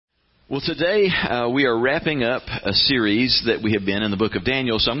Well, today we are wrapping up a series that we have been in the book of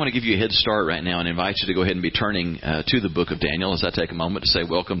Daniel. So I'm going to give you a head start right now and invite you to go ahead and be turning to the book of Daniel as I take a moment to say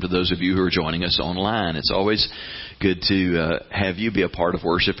welcome to those of you who are joining us online. It's always good to have you be a part of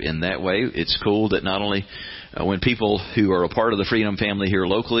worship in that way. It's cool that not only when people who are a part of the Freedom family here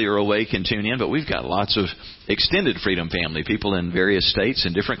locally are awake and tune in, but we've got lots of extended Freedom family, people in various states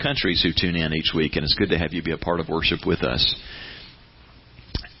and different countries who tune in each week. And it's good to have you be a part of worship with us.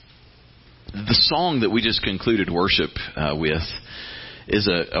 The song that we just concluded worship with is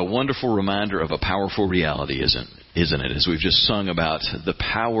a wonderful reminder of a powerful reality, isn't it? As we've just sung about the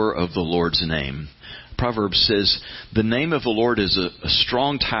power of the Lord's name. Proverbs says, the name of the Lord is a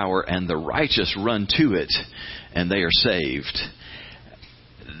strong tower, and the righteous run to it, and they are saved.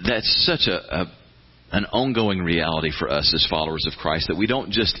 That's such an ongoing reality for us as followers of Christ, that we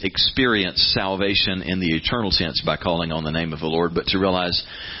don't just experience salvation in the eternal sense by calling on the name of the Lord, but to realize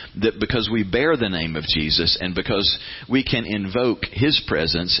that because we bear the name of Jesus and because we can invoke His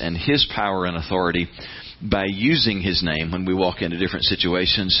presence and His power and authority by using His name when we walk into different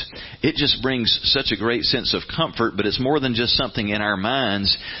situations, it just brings such a great sense of comfort. But it's more than just something in our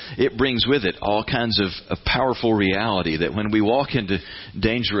minds. It brings with it all kinds of powerful reality that when we walk into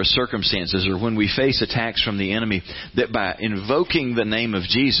dangerous circumstances or when we face attacks from the enemy, that by invoking the name of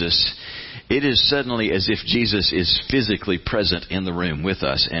Jesus, it is suddenly as if Jesus is physically present in the room with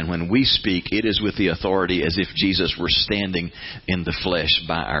us. And when we speak, it is with the authority as if Jesus were standing in the flesh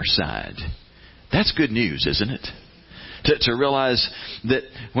by our side. That's good news, isn't it? To realize that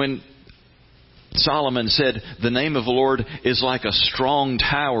when Solomon said the name of the Lord is like a strong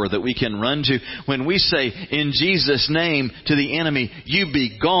tower that we can run to, when we say in Jesus' name to the enemy, you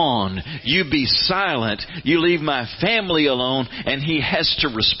be gone, you be silent, you leave my family alone, and he has to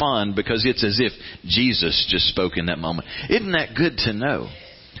respond because it's as if Jesus just spoke in that moment. Isn't that good to know?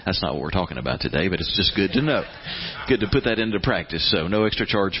 That's not what we're talking about today, but it's just good to know. Good to put that into practice, so no extra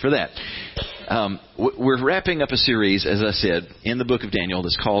charge for that. We're wrapping up a series, as I said, in the book of Daniel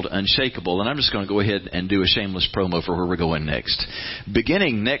that's called Unshakable, and I'm just going to go ahead and do a shameless promo for where we're going next.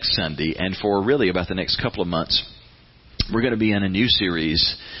 Beginning next Sunday, and for really about the next couple of months, we're going to be in a new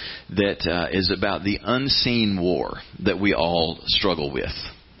series that is about the unseen war that we all struggle with.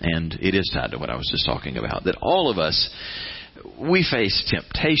 And it is tied to what I was just talking about, that all of us, we face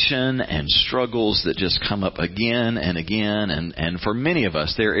temptation and struggles that just come up again and again. And for many of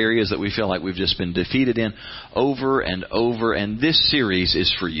us, there are areas that we feel like we've just been defeated in over and over. And this series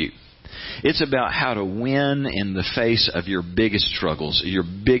is for you. It's about how to win in the face of your biggest struggles, your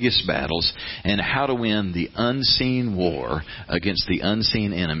biggest battles, and how to win the unseen war against the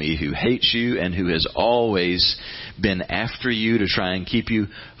unseen enemy who hates you and who has always been after you to try and keep you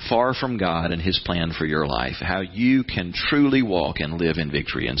far from God and His plan for your life. How you can truly walk and live in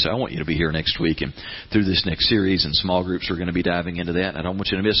victory. And so I want you to be here next week and through this next series, and small groups are going to be diving into that. I don't want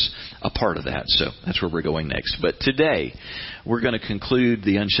you to miss a part of that. So that's where we're going next. But today, we're going to conclude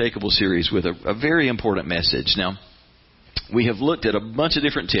the Unshakable series with a very important message. Now, we have looked at a bunch of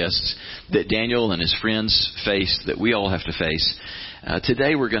different tests that Daniel and his friends faced, that we all have to face.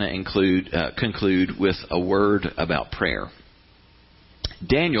 Today we're going to conclude with a word about prayer.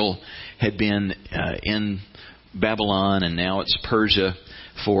 Daniel had been in Babylon, and now it's Persia,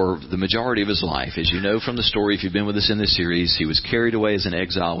 for the majority of his life. As you know from the story, if you've been with us in this series, he was carried away as an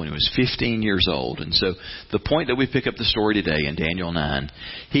exile when he was 15 years old. And so the point that we pick up the story today in Daniel 9,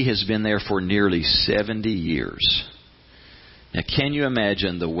 he has been there for nearly 70 years. Now, can you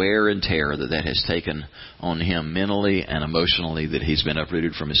imagine the wear and tear that has taken on him mentally and emotionally, that he's been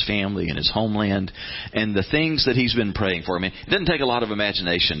uprooted from his family and his homeland, and the things that he's been praying for? I mean, it doesn't take a lot of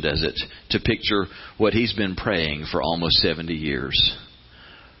imagination, does it, to picture what he's been praying for almost 70 years.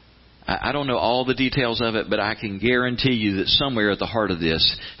 I don't know all the details of it, but I can guarantee you that somewhere at the heart of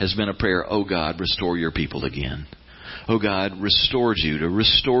this has been a prayer, oh God, restore your people again. Oh God, restore Judah,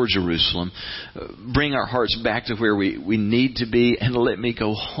 restore Jerusalem. Bring our hearts back to where we need to be, and let me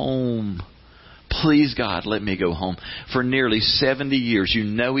go home. Please God, let me go home. For nearly 70 years, you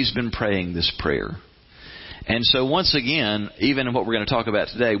know he's been praying this prayer. And so once again, even in what we're going to talk about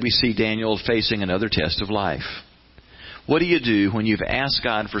today, we see Daniel facing another test of life. What do you do when you've asked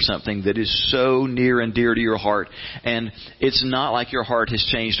God for something that is so near and dear to your heart, and it's not like your heart has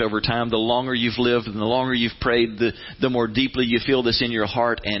changed over time? The longer you've lived and the longer you've prayed, the more deeply you feel this in your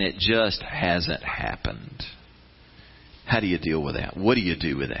heart, and it just hasn't happened. How do you deal with that? What do you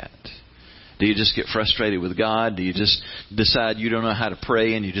do with that? Do you just get frustrated with God? Do you just decide you don't know how to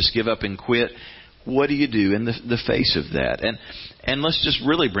pray and you just give up and quit? what do you do in the face of that? And let's just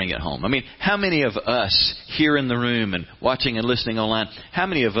really bring it home. I mean, how many of us here in the room and watching and listening online, how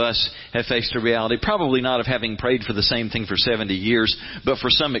many of us have faced a reality, probably not of having prayed for the same thing for 70 years, but for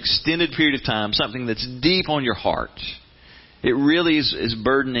some extended period of time, something that's deep on your heart. It really is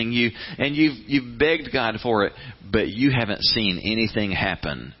burdening you, and you've begged God for it, but you haven't seen anything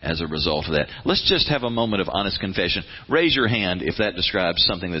happen as a result of that. Let's just have a moment of honest confession. Raise your hand if that describes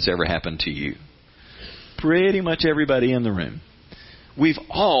something that's ever happened to you. Pretty much everybody in the room. We've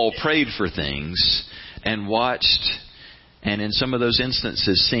all prayed for things and watched, and in some of those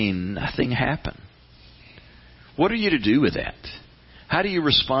instances seen nothing happen. What are you to do with that? How do you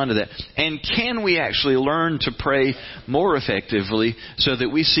respond to that? And can we actually learn to pray more effectively so that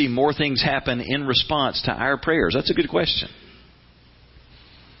we see more things happen in response to our prayers? That's a good question.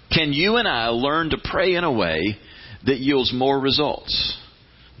 Can you and I learn to pray in a way that yields more results?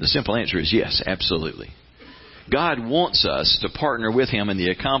 The simple answer is yes, absolutely. God wants us to partner with Him in the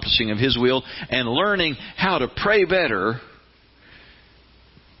accomplishing of His will, and learning how to pray better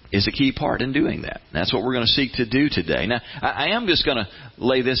is a key part in doing that. That's what we're going to seek to do today. Now, I am just going to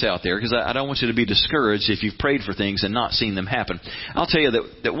lay this out there because I don't want you to be discouraged if you've prayed for things and not seen them happen. I'll tell you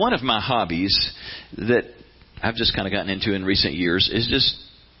that one of my hobbies that I've just kind of gotten into in recent years is just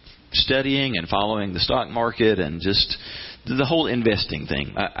studying and following the stock market and just the whole investing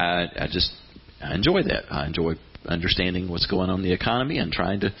thing. I enjoy that. I enjoy understanding what's going on in the economy and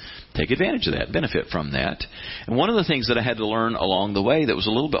trying to take advantage of that, benefit from that. And one of the things that I had to learn along the way that was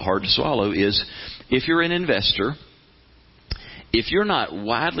a little bit hard to swallow is if you're an investor, if you're not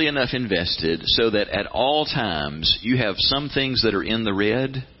widely enough invested so that at all times you have some things that are in the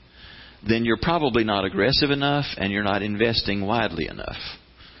red, then you're probably not aggressive enough and you're not investing widely enough.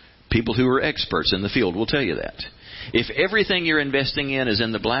 People who are experts in the field will tell you that. If everything you're investing in is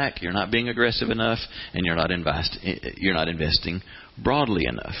in the black, you're not being aggressive enough, and you're not investing broadly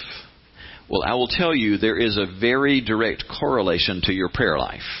enough. Well, I will tell you there is a very direct correlation to your prayer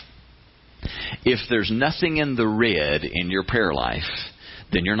life. If there's nothing in the red in your prayer life,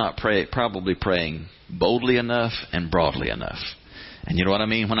 then you're not probably praying boldly enough and broadly enough. And you know what I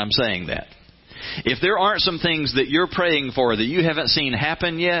mean when I'm saying that? If there aren't some things that you're praying for that you haven't seen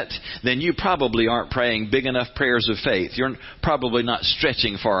happen yet, then you probably aren't praying big enough prayers of faith. You're probably not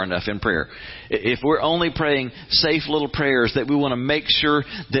stretching far enough in prayer. If we're only praying safe little prayers that we want to make sure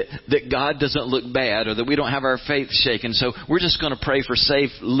that God doesn't look bad or that we don't have our faith shaken, so we're just going to pray for safe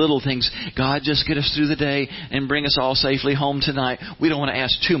little things. God, just get us through the day and bring us all safely home tonight. We don't want to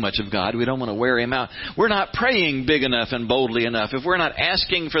ask too much of God. We don't want to wear Him out. We're not praying big enough and boldly enough if we're not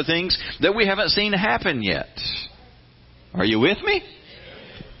asking for things that we haven't seen happen yet. Are you with me?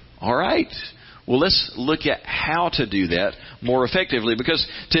 All right. Well, let's look at how to do that more effectively, because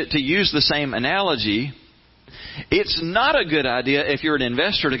to use the same analogy, it's not a good idea if you're an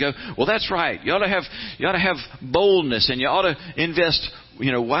investor to go, well, that's right. You ought to have boldness and you ought to invest,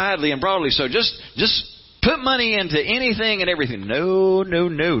 widely and broadly. So just put money into anything and everything. No.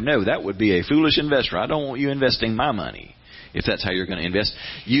 That would be a foolish investor. I don't want you investing my money. If that's how you're going to invest,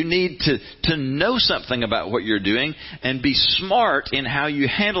 you need to know something about what you're doing and be smart in how you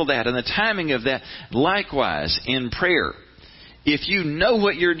handle that and the timing of that. Likewise, in prayer, if you know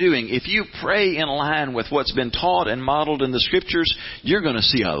what you're doing, if you pray in line with what's been taught and modeled in the Scriptures, you're going to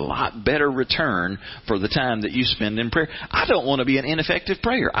see a lot better return for the time that you spend in prayer. I don't want to be an ineffective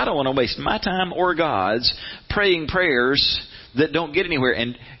prayer. I don't want to waste my time or God's praying prayers that don't get anywhere.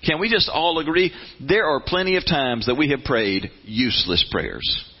 And can we just all agree, there are plenty of times that we have prayed useless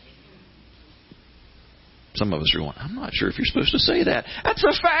prayers. Some of us are going, I'm not sure if you're supposed to say that. That's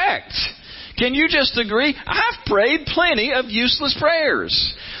a fact. Can you just agree? I've prayed plenty of useless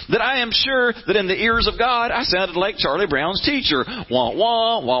prayers that I am sure that in the ears of God, I sounded like Charlie Brown's teacher. Wah,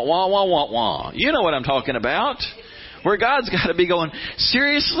 wah, wah, wah, wah, wah, wah. You know what I'm talking about. Where God's got to be going,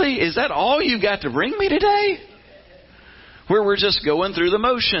 seriously? Is that all you got to bring me today? Where we're just going through the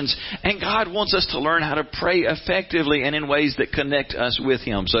motions. And God wants us to learn how to pray effectively and in ways that connect us with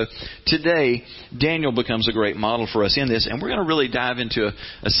Him. So today, Daniel becomes a great model for us in this. And we're going to really dive into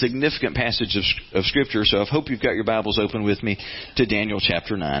a significant passage of Scripture. So I hope you've got your Bibles open with me to Daniel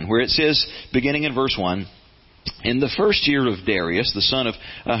chapter 9, where it says, beginning in verse 1, in the first year of Darius, the son of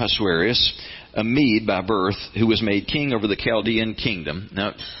Ahasuerus, a Mede by birth, who was made king over the Chaldean kingdom.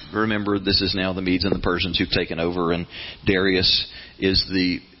 Now, remember, this is now the Medes and the Persians who've taken over, and Darius is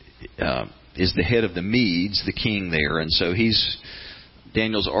the head of the Medes, the king there, and so he's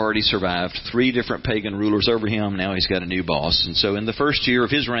Daniel's already survived 3 different pagan rulers over him. Now he's got a new boss. And so in the first year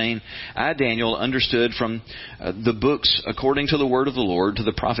of his reign, I, Daniel, understood from the books according to the word of the Lord to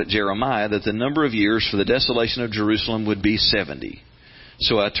the prophet Jeremiah that the number of years for the desolation of Jerusalem would be 70.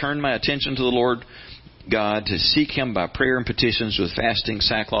 So I turned my attention to the Lord God to seek Him by prayer and petitions with fasting,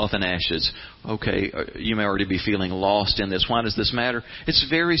 sackcloth, and ashes. Okay, you may already be feeling lost in this. Why does this matter? It's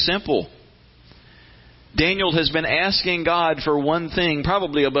very simple. Daniel has been asking God for one thing,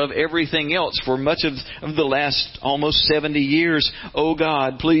 probably above everything else, for much of the last almost 70 years. Oh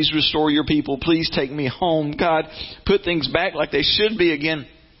God, please restore your people. Please take me home. God, put things back like they should be again.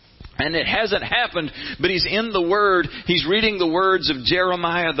 And it hasn't happened, but he's in the Word. He's reading the words of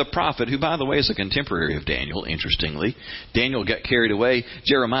Jeremiah the prophet, who, by the way, is a contemporary of Daniel, interestingly. Daniel got carried away.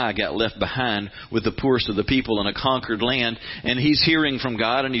 Jeremiah got left behind with the poorest of the people in a conquered land. And he's hearing from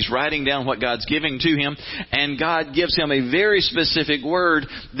God, and he's writing down what God's giving to him. And God gives him a very specific word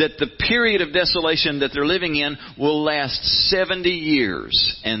that the period of desolation that they're living in will last 70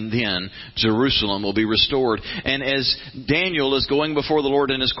 years. And then Jerusalem will be restored. And as Daniel is going before the Lord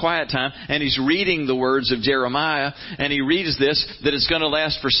in his quiet time, and he's reading the words of Jeremiah, and he reads this, that it's going to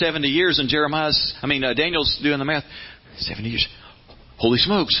last for 70 years, and Daniel's doing the math. 70 years. Holy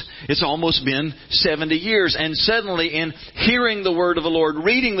smokes, it's almost been 70 years. And suddenly in hearing the word of the Lord,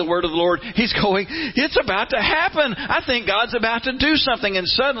 reading the word of the Lord, he's going, it's about to happen. I think God's about to do something. And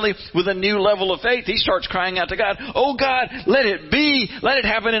suddenly, with a new level of faith, he starts crying out to God, oh God, let it be. Let it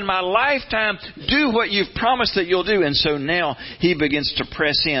happen in my lifetime. Do what you've promised that you'll do. And so now he begins to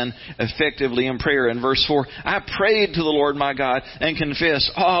press in effectively in prayer. In verse 4, I prayed to the Lord my God and confess,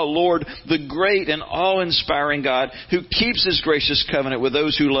 oh Lord, the great and awe-inspiring God who keeps His gracious covenant with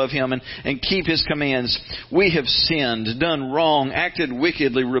those who love Him and keep His commands. We have sinned, done wrong, acted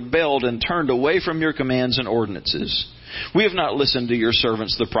wickedly, rebelled, and turned away from your commands and ordinances. We have not listened to your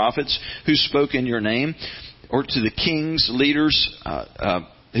servants, the prophets, who spoke in your name, or to the kings, leaders,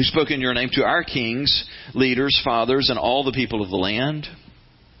 who spoke in your name, to our kings, leaders, fathers, and all the people of the land.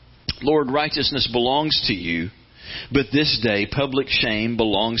 Lord, righteousness belongs to you. But this day public shame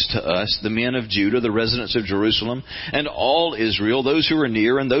belongs to us, the men of Judah, the residents of Jerusalem, and all Israel, those who are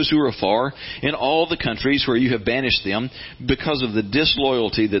near and those who are far, in all the countries where you have banished them, because of the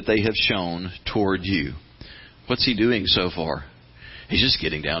disloyalty that they have shown toward you. What's he doing so far? He's just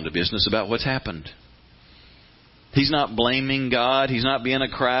getting down to business about what's happened. He's not blaming God. He's not being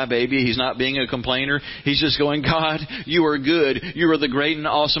a crybaby. He's not being a complainer. He's just going, God, you are good. You are the great and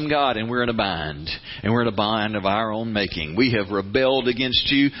awesome God. And we're in a bind. And we're in a bind of our own making. We have rebelled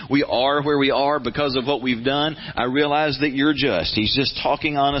against you. We are where we are because of what we've done. I realize that you're just. He's just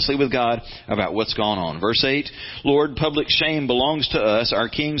talking honestly with God about what's gone on. Verse 8, Lord, public shame belongs to us, our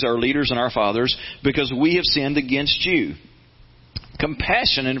kings, our leaders, and our fathers, because we have sinned against you.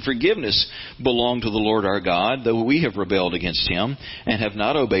 Compassion and forgiveness belong to the Lord our God, though we have rebelled against Him and have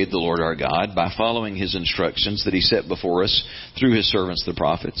not obeyed the Lord our God by following His instructions that He set before us through His servants the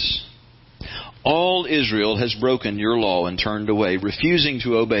prophets. All Israel has broken your law and turned away, refusing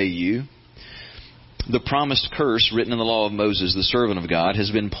to obey you. The promised curse written in the law of Moses, the servant of God, has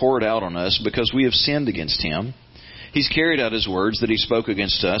been poured out on us because we have sinned against Him. He's carried out His words that He spoke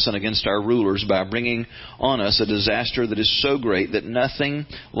against us and against our rulers by bringing on us a disaster that is so great that nothing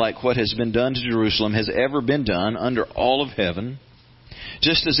like what has been done to Jerusalem has ever been done under all of heaven.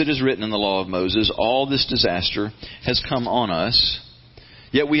 Just as it is written in the law of Moses, all this disaster has come on us.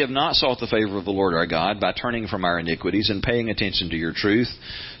 Yet we have not sought the favor of the Lord our God by turning from our iniquities and paying attention to your truth.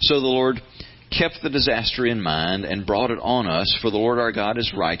 So the Lord kept the disaster in mind and brought it on us, for the Lord our God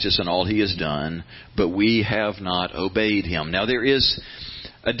is righteous in all He has done, but we have not obeyed Him. Now there is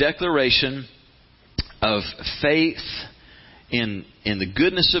a declaration of faith in the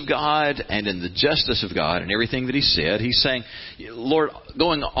goodness of God and in the justice of God and everything that He said. He's saying, Lord,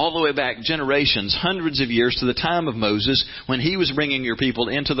 going all the way back generations, hundreds of years to the time of Moses, when he was bringing your people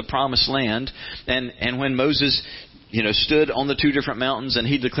into the promised land, and when Moses stood on the 2 different mountains and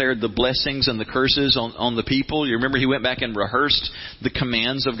he declared the blessings and the curses on the people. You remember he went back and rehearsed the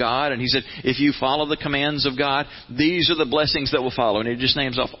commands of God, and he said, if you follow the commands of God, these are the blessings that will follow. And he just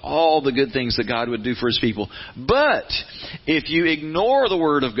names off all the good things that God would do for His people. But if you ignore the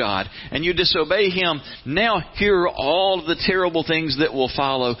Word of God and you disobey Him, now here are all the terrible things that will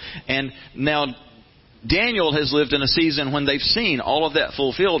follow. And now Daniel has lived in a season when they've seen all of that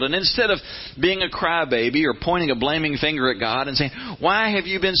fulfilled. And instead of being a crybaby or pointing a blaming finger at God and saying, why have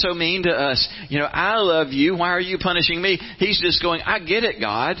you been so mean to us? I love you. Why are you punishing me? He's just going, I get it,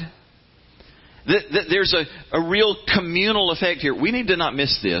 God. There's a real communal effect here. We need to not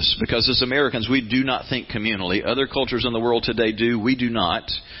miss this, because as Americans, we do not think communally. Other cultures in the world today do. We do not.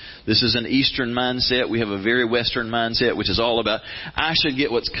 This is an Eastern mindset. We have a very Western mindset, which is all about, I should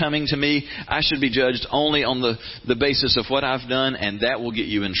get what's coming to me. I should be judged only on the basis of what I've done, and that will get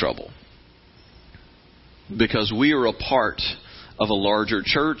you in trouble. Because we are a part of a larger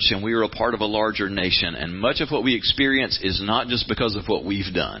church, and we are a part of a larger nation. And much of what we experience is not just because of what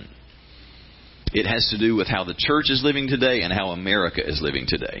we've done. It has to do with how the church is living today and how America is living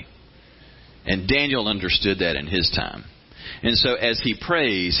today. And Daniel understood that in his time. And so as he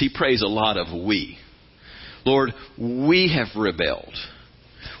prays a lot of we. Lord, we have rebelled.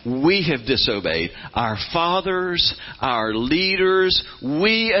 We have disobeyed. Our fathers, our leaders,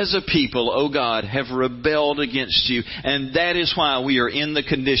 we as a people, oh God, have rebelled against you. And that is why we are in the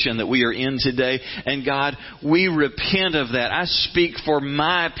condition that we are in today. And God, we repent of that. I speak for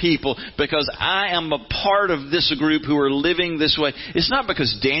my people because I am a part of this group who are living this way. It's not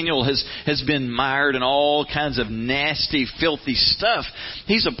because Daniel has been mired in all kinds of nasty, filthy stuff.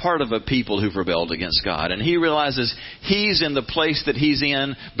 He's a part of a people who've rebelled against God. And he realizes he's in the place that he's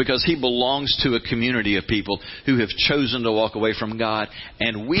in because he belongs to a community of people who have chosen to walk away from God.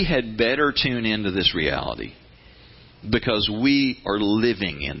 And we had better tune into this reality because we are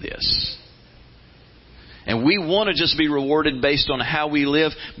living in this. And we want to just be rewarded based on how we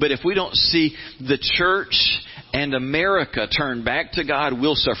live. But if we don't see the church and America turn back to God,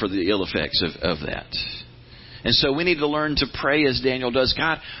 we'll suffer the ill effects of that. And so we need to learn to pray as Daniel does.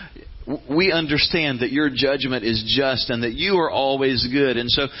 God, we understand that your judgment is just and that you are always good. And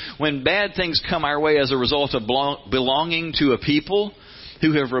so when bad things come our way as a result of belonging to a people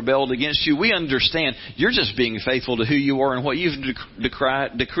who have rebelled against you, we understand you're just being faithful to who you are and what you've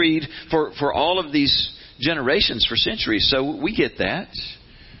decreed for all of these generations, for centuries. So we get that.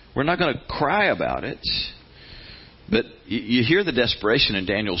 We're not going to cry about it. But you hear the desperation in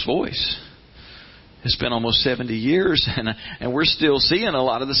Daniel's voice. It's been almost 70 years, and we're still seeing a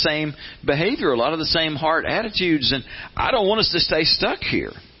lot of the same behavior, a lot of the same heart attitudes, and I don't want us to stay stuck here.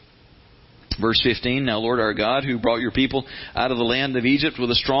 Verse 15, now Lord our God, who brought your people out of the land of Egypt with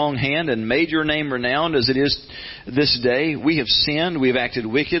a strong hand and made your name renowned as it is this day, we have sinned, we have acted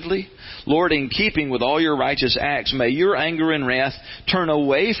wickedly. Lord, in keeping with all your righteous acts, may your anger and wrath turn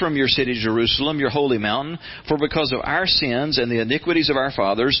away from your city Jerusalem, your holy mountain. For because of our sins and the iniquities of our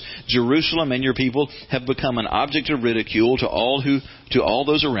fathers, Jerusalem and your people have become an object of ridicule to all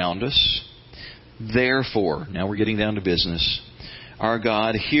those around us. Therefore, now we're getting down to business. Our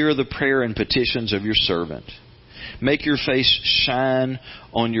God, hear the prayer and petitions of your servant. Make your face shine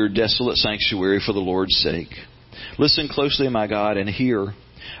on your desolate sanctuary for the Lord's sake. Listen closely, my God, and hear.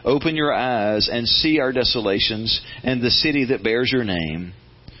 Open your eyes and see our desolations and the city that bears your name.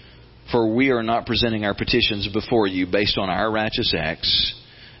 For we are not presenting our petitions before you based on our righteous acts,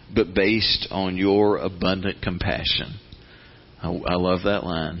 but based on your abundant compassion. I love that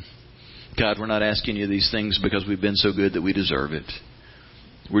line. God, we're not asking you these things because we've been so good that we deserve it.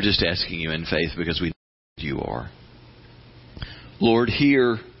 We're just asking you in faith because we know you are. Lord,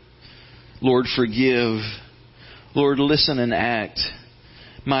 hear. Lord, forgive. Lord, listen and act.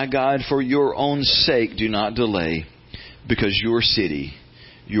 My God, for your own sake, do not delay, because your city,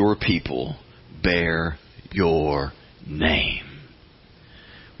 your people, bear your name.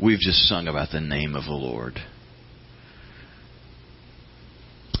 We've just sung about the name of the Lord.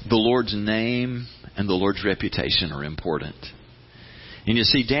 The Lord's name and the Lord's reputation are important. And you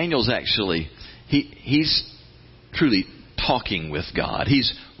see, Daniel's actually, he's truly talking with God.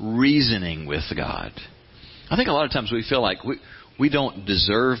 He's reasoning with God. I think a lot of times we feel like we don't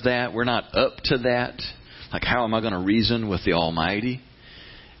deserve that. We're not up to that. Like, how am I going to reason with the Almighty?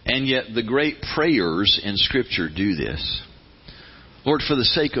 And yet the great prayers in Scripture do this. Lord, for the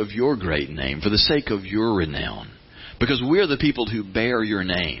sake of your great name, for the sake of your renown, because we're the people who bear your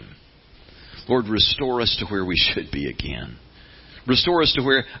name, Lord, restore us to where we should be again. Restore us to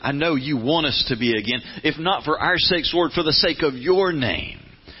where I know you want us to be again. If not for our sakes, Lord, for the sake of your name,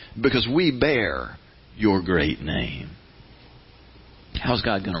 because we bear your great name. How's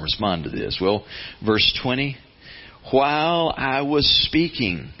God going to respond to this? Well, verse 20, while I was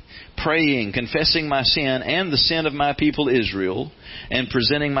speaking, praying, confessing my sin and the sin of my people Israel, and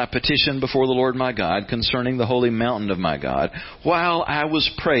presenting my petition before the Lord my God concerning the holy mountain of my God, while I was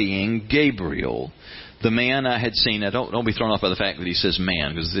praying, Gabriel, the man I had seen, now don't be thrown off by the fact that he says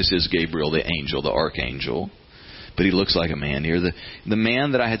man, because this is Gabriel, the angel, the archangel. But he looks like a man here. The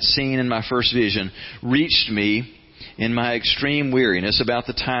man that I had seen in my first vision reached me in my extreme weariness about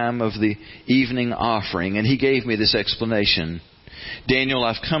the time of the evening offering. And he gave me this explanation. Daniel,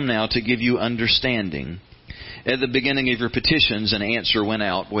 I've come now to give you understanding. At the beginning of your petitions, an answer went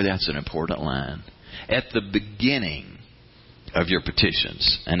out. Boy, that's an important line. At the beginning of your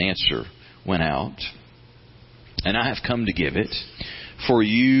petitions, an answer went out. And I have come to give it, for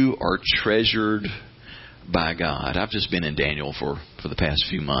you are treasured by God. I've just been in Daniel for the past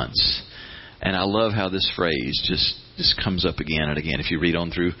few months. And I love how this phrase just comes up again and again. If you read on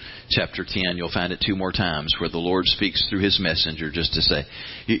through chapter 10, you'll find it 2 more times where the Lord speaks through His messenger just to say,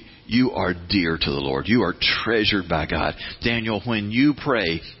 you are dear to the Lord. You are treasured by God. Daniel, when you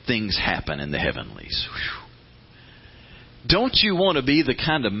pray, things happen in the heavenlies. Whew. Don't you want to be the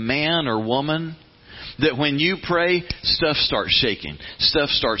kind of man or woman that when you pray, stuff starts shaking, stuff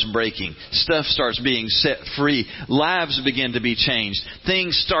starts breaking, stuff starts being set free, lives begin to be changed,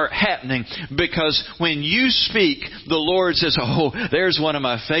 things start happening, because when you speak, the Lord says, oh, there's one of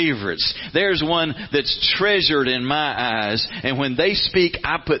my favorites. There's one that's treasured in my eyes. And when they speak,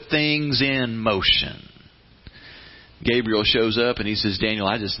 I put things in motion. Gabriel shows up and he says, Daniel,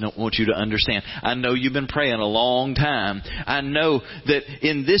 I just don't want you to understand. I know you've been praying a long time. I know that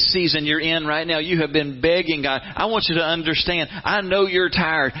in this season you're in right now, you have been begging God. I want you to understand. I know you're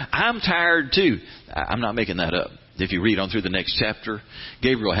tired. I'm tired too. I'm not making that up. If you read on through the next chapter,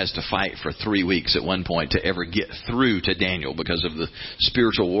 Gabriel has to fight for 3 weeks at one point to ever get through to Daniel because of the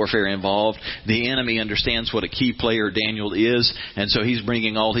spiritual warfare involved. The enemy understands what a key player Daniel is, and so he's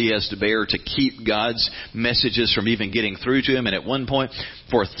bringing all he has to bear to keep God's messages from even getting through to him. And at one point,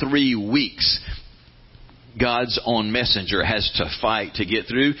 for 3 weeks, God's own messenger has to fight to get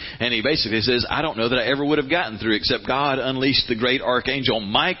through. And he basically says, I don't know that I ever would have gotten through, except God unleashed the great archangel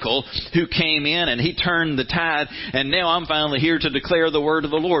Michael, who came in and he turned the tide. And now I'm finally here to declare the word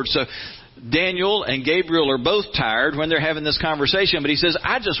of the Lord. So Daniel and Gabriel are both tired when they're having this conversation. But he says,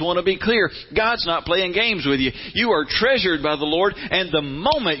 I just want to be clear. God's not playing games with you. You are treasured by the Lord. And the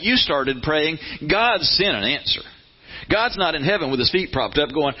moment you started praying, God sent an answer. God's not in heaven with His feet propped up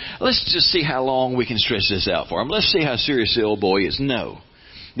going, let's just see how long we can stretch this out for him. Let's see how serious the old boy is. No.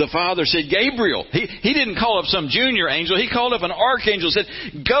 The Father said, Gabriel, he didn't call up some junior angel. He called up an archangel and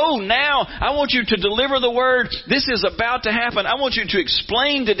said, go now. I want you to deliver the word. This is about to happen. I want you to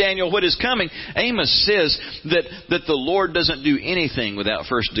explain to Daniel what is coming. Amos says that the Lord doesn't do anything without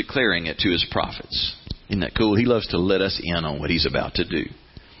first declaring it to His prophets. Isn't that cool? He loves to let us in on what He's about to do.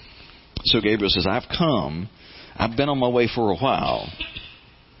 So Gabriel says, I've come. I've been on my way for a while.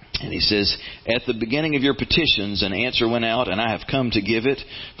 And he says, at the beginning of your petitions, an answer went out, and I have come to give it,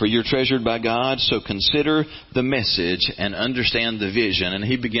 for you're treasured by God. So consider the message and understand the vision. And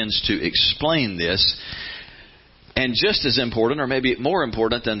he begins to explain this. And just as important, or maybe more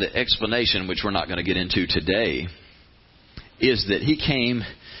important than the explanation, which we're not going to get into today, is that he came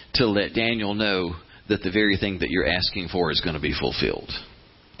to let Daniel know that the very thing that you're asking for is going to be fulfilled.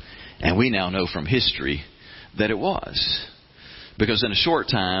 And we now know from history that it was. Because in a short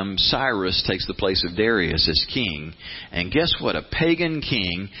time, Cyrus takes the place of Darius as king. And guess what a pagan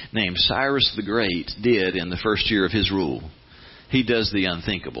king named Cyrus the Great did in the first year of his rule? He does the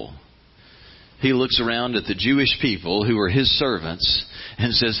unthinkable. He looks around at the Jewish people who are his servants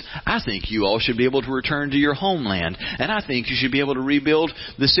and says, I think you all should be able to return to your homeland. And I think you should be able to rebuild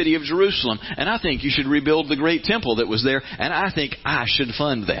the city of Jerusalem. And I think you should rebuild the great temple that was there. And I think I should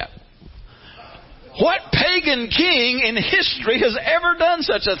fund that. What pagan king in history has ever done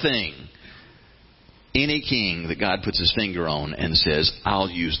such a thing? Any king that God puts His finger on and says, I'll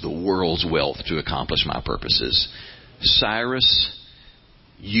use the world's wealth to accomplish my purposes. Cyrus,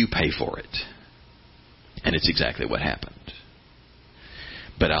 you pay for it. And it's exactly what happened.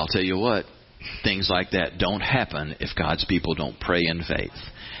 But I'll tell you what, things like that don't happen if God's people don't pray in faith.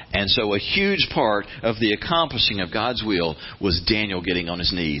 And so a huge part of the accomplishing of God's will was Daniel getting on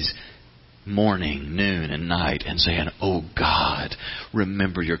his knees morning, noon, and night and saying, oh God,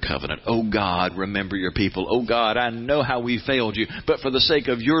 remember your covenant. Oh God, remember your people. Oh God, I know how we failed you, but for the sake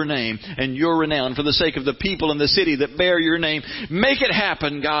of your name and your renown, for the sake of the people in the city that bear your name, make it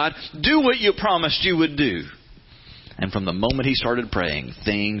happen, God. Do what you promised you would do. And from the moment he started praying,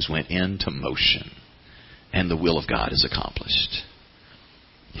 things went into motion. And the will of God is accomplished.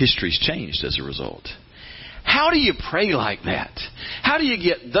 History's changed as a result. How do you pray like that? How do you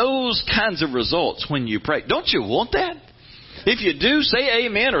get those kinds of results when you pray? Don't you want that? If you do, say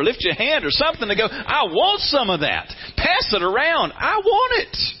amen or lift your hand or something to go, I want some of that. Pass it around. I want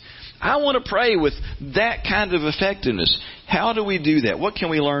it. I want to pray with that kind of effectiveness. How do we do that? What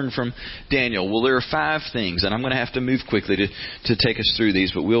can we learn from Daniel? Well, there are 5 things, and I'm going to have to move quickly to take us through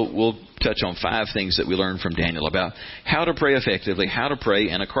these, but we'll touch on 5 things that we learned from Daniel about how to pray effectively, how to pray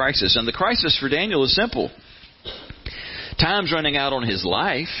in a crisis. And the crisis for Daniel is simple. Time's running out on his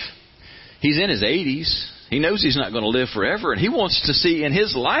life. He's in his 80s. He knows he's not going to live forever. And he wants to see in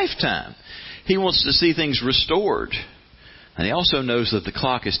his lifetime, he wants to see things restored. And he also knows that the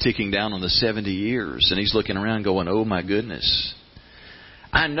clock is ticking down on the 70 years. And he's looking around going, oh my goodness.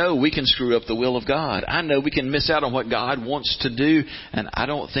 I know we can screw up the will of God. I know we can miss out on what God wants to do. And I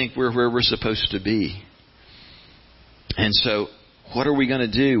don't think we're where we're supposed to be. And so what are we going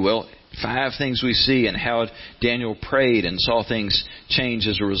to do? Well, 5 things we see and how Daniel prayed and saw things change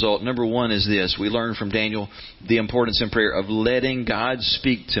as a result. Number 1 is this. We learn from Daniel the importance in prayer of letting God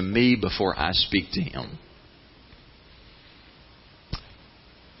speak to me before I speak to Him.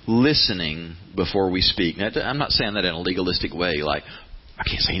 Listening before we speak. Now, I'm not saying that in a legalistic way, like I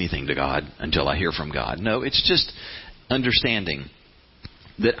can't say anything to God until I hear from God. No, it's just understanding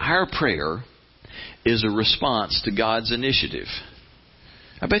that our prayer is a response to God's initiative.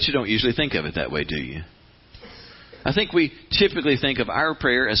 I bet you don't usually think of it that way, do you? I think we typically think of our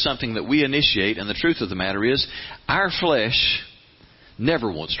prayer as something that we initiate, and the truth of the matter is, our flesh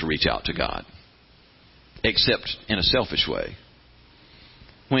never wants to reach out to God, except in a selfish way.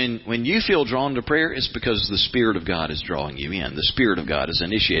 When you feel drawn to prayer, it's because the Spirit of God is drawing you in. The Spirit of God is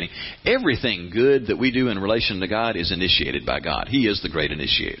initiating. Everything good that we do in relation to God is initiated by God. He is the great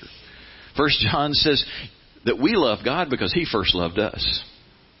initiator. 1 John says that we love God because He first loved us.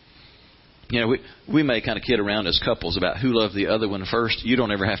 You know, we may kind of kid around as couples about who loved the other one first. You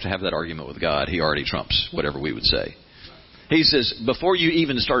don't ever have to have that argument with God. He already trumps whatever we would say. He says, before you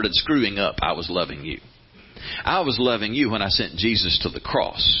even started screwing up, I was loving you. I was loving you when I sent Jesus to the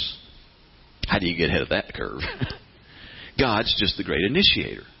cross. How do you get ahead of that curve? God's just the great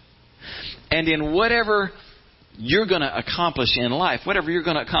initiator. And in whatever you're going to accomplish in life, whatever you're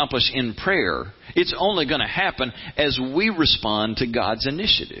going to accomplish in prayer, it's only going to happen as we respond to God's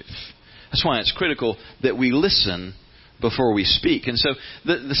initiative. That's why it's critical that we listen before we speak. And so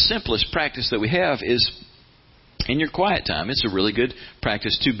the simplest practice that we have is in your quiet time. It's a really good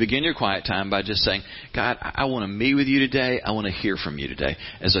practice to begin your quiet time by just saying, God, I want to meet with you today. I want to hear from you today.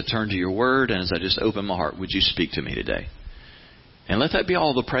 As I turn to your word and as I just open my heart, would you speak to me today? And let that be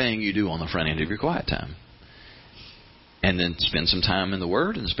all the praying you do on the front end of your quiet time. And then spend some time in the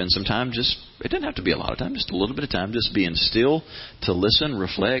Word and spend some time it doesn't have to be a lot of time, just a little bit of time, just being still to listen,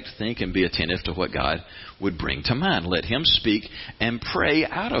 reflect, think, and be attentive to what God would bring to mind. Let Him speak and pray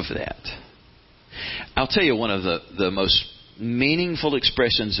out of that. I'll tell you one of the most meaningful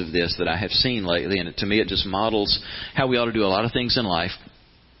expressions of this that I have seen lately, and to me it just models how we ought to do a lot of things in life.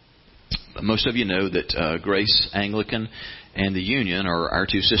 Most of you know that Grace Anglican and the Union are our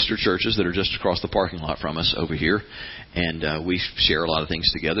 2 sister churches that are just across the parking lot from us over here. And we share a lot of things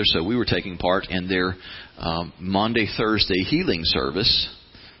together. So we were taking part in their Monday, Thursday healing service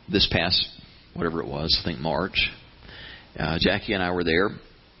this past, whatever it was, I think March. Jackie and I were there.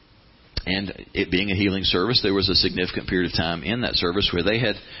 And it being a healing service, there was a significant period of time in that service where they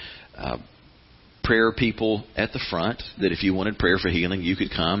had prayer people at the front that if you wanted prayer for healing, you could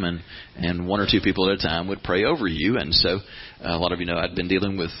come and 1 or 2 people at a time would pray over you. And so a lot of you know I'd been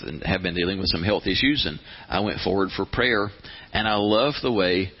dealing with and have been dealing with some health issues, and I went forward for prayer. And I love the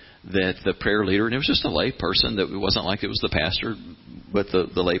way that the prayer leader, and it was just a lay person, that it wasn't like it was the pastor, but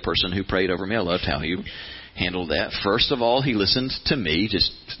the lay person who prayed over me. I loved how he handled that. First of all, he listened to me,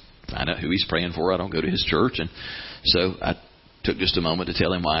 just to find out who he's praying for. I don't go to his church. And so I took just a moment to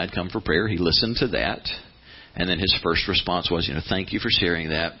tell him why I'd come for prayer. He listened to that. And then his first response was, thank you for sharing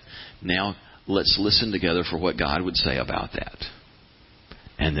that. Now let's listen together for what God would say about that.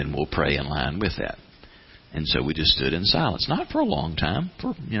 And then we'll pray in line with that. And so we just stood in silence. Not for a long time,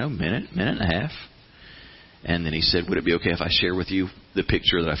 for, a minute and a half. And then he said, would it be okay if I share with you the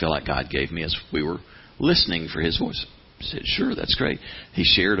picture that I feel like God gave me as we were listening for His voice? I said, sure, that's great. He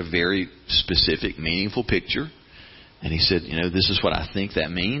shared a very specific, meaningful picture. And he said, this is what I think that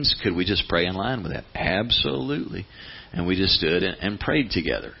means. Could we just pray in line with that? Absolutely. And we just stood and prayed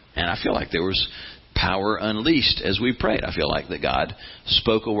together. And I feel like there was power unleashed as we prayed. I feel like that God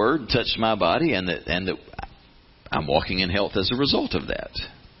spoke a word, touched my body, and that I'm walking in health as a result of that.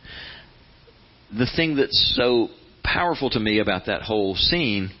 The thing that's so powerful to me about that whole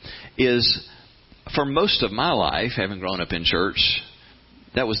scene is, for most of my life, having grown up in church,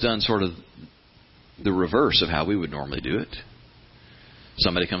 that was done sort of the reverse of how we would normally do it.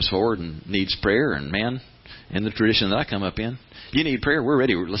 Somebody comes forward and needs prayer, and man, in the tradition that I come up in, you need prayer, we're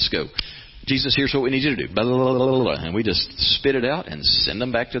ready, let's go. Jesus, here's what we need you to do. Blah, blah, blah, blah, blah. And we just spit it out and send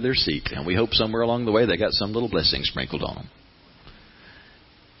them back to their seat. And we hope somewhere along the way they got some little blessing sprinkled on them.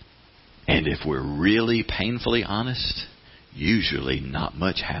 And if we're really painfully honest, usually not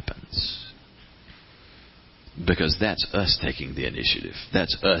much happens. Because that's us taking the initiative.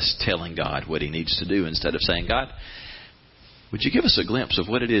 That's us telling God what He needs to do instead of saying, God, would you give us a glimpse of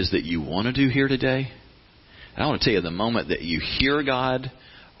what it is that you want to do here today? And I want to tell you, the moment that you hear God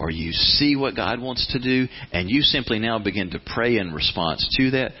or you see what God wants to do and you simply now begin to pray in response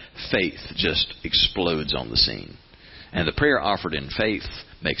to that, faith just explodes on the scene. And the prayer offered in faith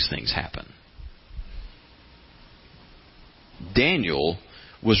makes things happen. Daniel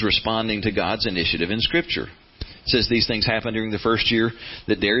was responding to God's initiative in Scripture. It says these things happened during the first year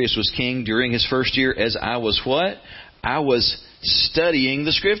that Darius was king. During his first year, as I was what? I was studying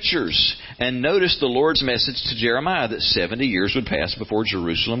the Scriptures. And notice the Lord's message to Jeremiah that 70 years would pass before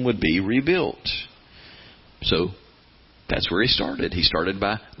Jerusalem would be rebuilt. So that's where he started. He started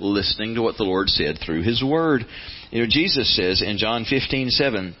by listening to what the Lord said through His Word. You know, Jesus says in John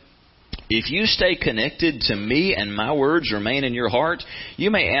 15:7, if you stay connected to me and my words remain in your heart, you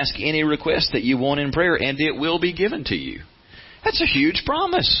may ask any request that you want in prayer and it will be given to you. That's a huge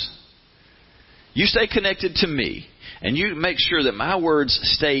promise. You stay connected to me and you make sure that my words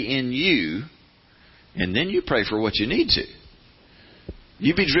stay in you, and then you pray for what you need to.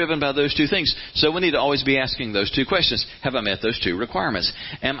 You be driven by those two things. So we need to always be asking those two questions. Have I met those two requirements?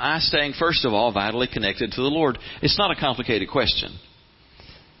 Am I staying, first of all, vitally connected to the Lord? It's not a complicated question.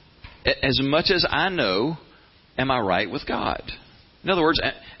 As much as I know, am I right with God? In other words,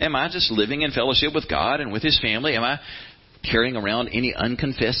 am I just living in fellowship with God and with His family? Am I carrying around any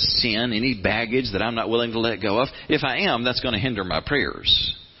unconfessed sin, any baggage that I'm not willing to let go of? If I am, that's going to hinder my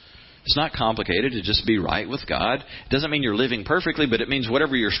prayers. It's not complicated to just be right with God. It doesn't mean you're living perfectly, but it means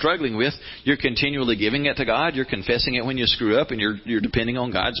whatever you're struggling with, you're continually giving it to God. You're confessing it when you screw up, and you're depending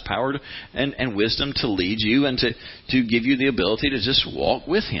on God's power and wisdom to lead you and to give you the ability to just walk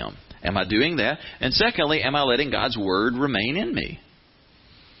with Him. Am I doing that? And secondly, am I letting God's Word remain in me?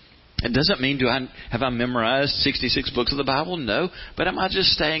 It doesn't mean have I memorized 66 books of the Bible? No. But am I just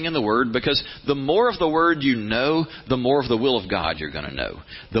staying in the Word? Because the more of the Word you know, the more of the will of God you're going to know.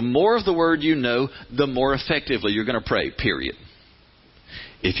 The more of the Word you know, the more effectively you're going to pray, period.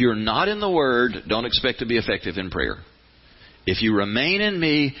 If you're not in the Word, don't expect to be effective in prayer. If you remain in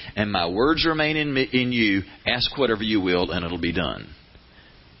me and my words remain in you, ask whatever you will and it'll be done.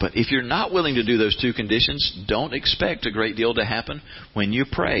 But if you're not willing to do those two conditions, don't expect a great deal to happen when you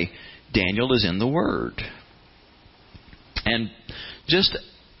pray. Daniel is in the Word. And just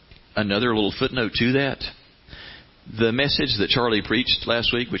another little footnote to that. The message that Charlie preached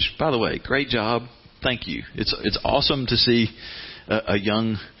last week, which, by the way, great job. Thank you. It's awesome to see a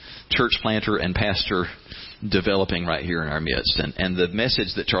young church planter and pastor developing right here in our midst. And the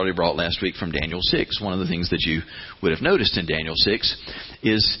message that Charlie brought last week from Daniel 6, one of the things that you would have noticed in Daniel 6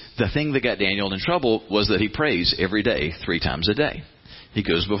 is the thing that got Daniel in trouble was that he prays every day 3 times a day. He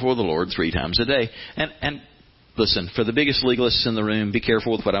goes before the Lord 3 times a day. And listen, for the biggest legalists in the room, be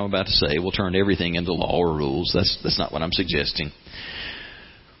careful with what I'm about to say. We'll turn everything into law or rules. That's not what I'm suggesting.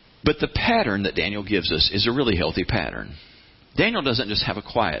 But the pattern that Daniel gives us is a really healthy pattern. Daniel doesn't just have a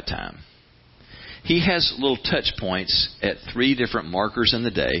quiet time. He has little touch points at 3 different markers in the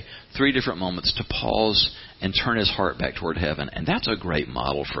day, 3 different moments to pause and turn his heart back toward heaven. And that's a great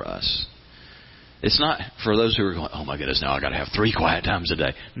model for us. It's not for those who are going, oh my goodness, now I got to have 3 quiet times a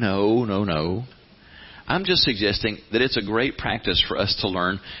day. No. I'm just suggesting that it's a great practice for us to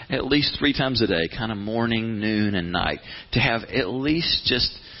learn at least 3 times a day, kind of morning, noon, and night, to have at least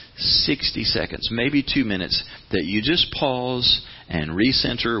just 60 seconds, maybe 2 minutes, that you just pause and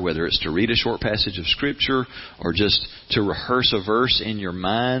recenter, whether it's to read a short passage of Scripture or just to rehearse a verse in your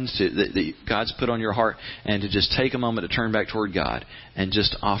mind that God's put on your heart, and to just take a moment to turn back toward God and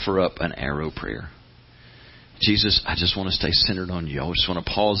just offer up an arrow prayer. Jesus, I just want to stay centered on you. I just want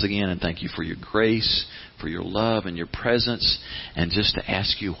to pause again and thank you for your grace, for your love and your presence, and just to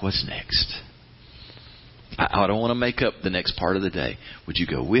ask you what's next. I don't want to make up the next part of the day. Would you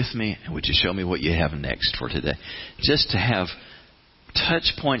go with me and would you show me what you have next for today? Just to have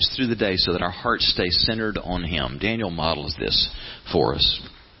touch points through the day so that our hearts stay centered on Him. Daniel models this for us.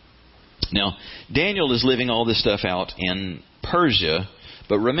 Now, Daniel is living all this stuff out in Persia,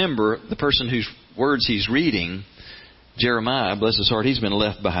 but remember, the person whose words he's reading, Jeremiah, bless his heart, he's been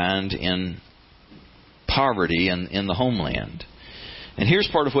left behind in poverty and in the homeland. And here's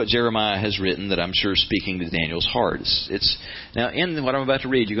part of what Jeremiah has written that I'm sure is speaking to Daniel's heart. Now, in what I'm about to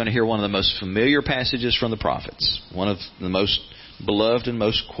read, you're going to hear one of the most familiar passages from the prophets, one of the most beloved and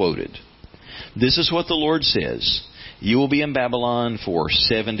most quoted. This is what the Lord says. You will be in Babylon for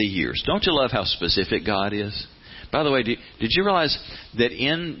 70 years. Don't you love how specific God is? By the way, did you realize that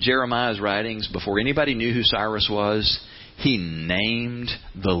in Jeremiah's writings, before anybody knew who Cyrus was, He named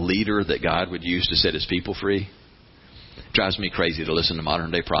the leader that God would use to set His people free. Drives me crazy to listen to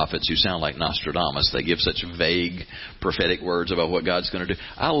modern day prophets who sound like Nostradamus. They give such vague prophetic words about what God's going to do.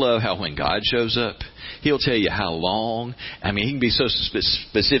 I love how when God shows up, He'll tell you how long. I mean, He can be so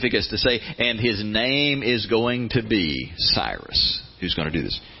specific as to say, and His name is going to be Cyrus. Who's going to do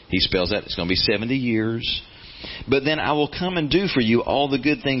this? He spells that. It's going to be 70 years. But then I will come and do for you all the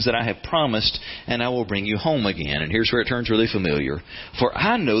good things that I have promised, and I will bring you home again. And here's where it turns really familiar. For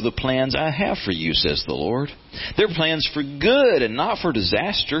I know the plans I have for you, says the Lord. They're plans for good and not for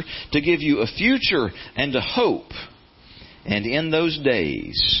disaster, to give you a future and a hope. And in those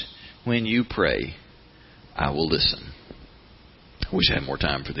days, when you pray, I will listen. I wish I had more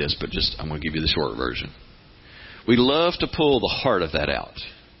time for this, but I'm going to give you the short version. We love to pull the heart of that out,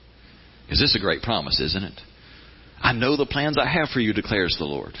 because this is a great promise, isn't it? I know the plans I have for you, declares the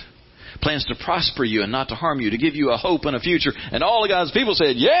Lord. Plans to prosper you and not to harm you, to give you a hope and a future. And all of God's people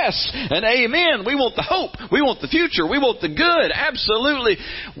said, yes and amen. We want the hope. We want the future. We want the good. Absolutely.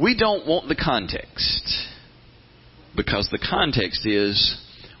 We don't want the context. Because the context is,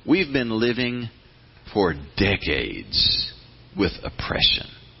 we've been living for decades with oppression,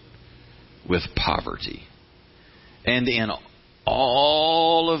 with poverty. And in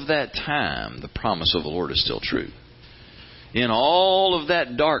all of that time, the promise of the Lord is still true. In all of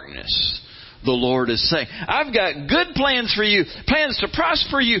that darkness, the Lord is saying, I've got good plans for you, plans to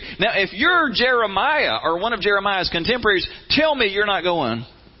prosper you. Now, if you're Jeremiah or one of Jeremiah's contemporaries, tell me you're not going,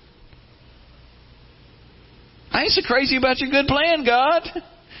 I ain't so crazy about your good plan, God.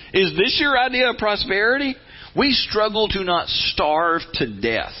 Is this your idea of prosperity? We struggle to not starve to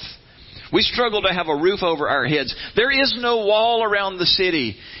death. We struggle to have a roof over our heads. There is no wall around the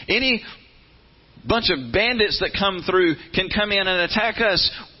city. Any bunch of bandits that come through can come in and attack us.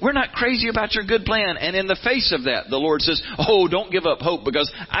 We're not crazy about your good plan. And in the face of that, the Lord says, oh, don't give up hope,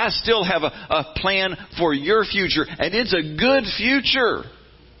 because I still have a plan for your future. And it's a good future.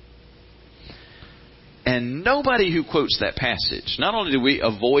 And nobody who quotes that passage, not only do we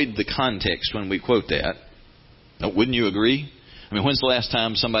avoid the context when we quote that, wouldn't you agree? I mean, when's the last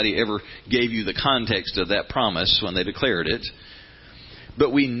time somebody ever gave you the context of that promise when they declared it?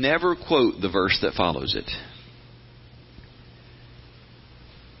 But we never quote the verse that follows it.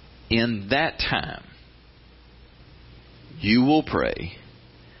 In that time, you will pray,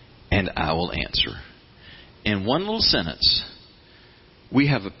 and I will answer. In one little sentence, we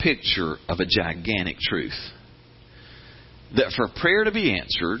have a picture of a gigantic truth. That for prayer to be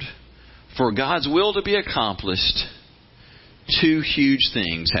answered, for God's will to be accomplished, two huge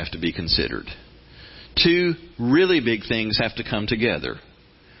things have to be considered. Two really big things have to come together.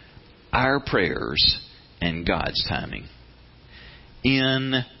 Our prayers and God's timing.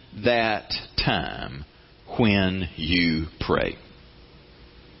 In that time when you pray.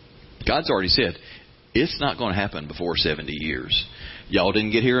 God's already said, it's not going to happen before 70 years. Y'all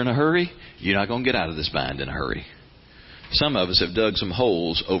didn't get here in a hurry. You're not going to get out of this bind in a hurry. Some of us have dug some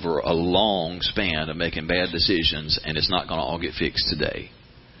holes over a long span of making bad decisions, and it's not going to all get fixed today.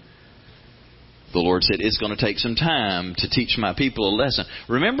 The Lord said, it's going to take some time to teach my people a lesson.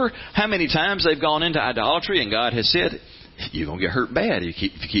 Remember how many times they've gone into idolatry, and God has said, you're going to get hurt bad if you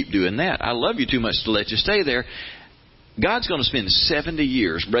keep doing that. I love you too much to let you stay there. God's going to spend 70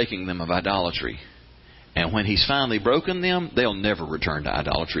 years breaking them of idolatry. And when He's finally broken them, they'll never return to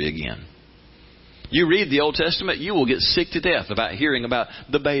idolatry again. You read the Old Testament, you will get sick to death about hearing about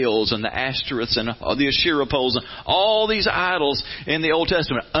the Baals and the Ashtoreths and the Asherah poles and all these idols in the Old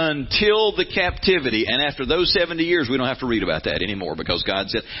Testament until the captivity. And after those 70 years, we don't have to read about that anymore, because God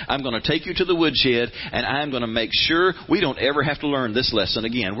said, I'm going to take you to the woodshed and I'm going to make sure we don't ever have to learn this lesson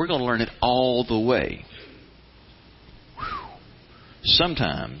again. We're going to learn it all the way. Whew.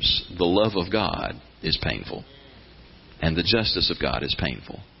 Sometimes the love of God is painful, and the justice of God is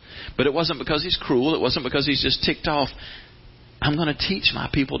painful. But it wasn't because He's cruel. It wasn't because He's just ticked off. I'm going to teach my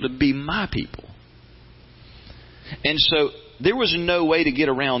people to be my people. And so there was no way to get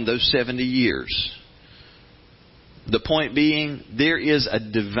around those 70 years. The point being, there is a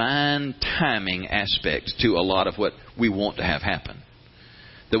divine timing aspect to a lot of what we want to have happen.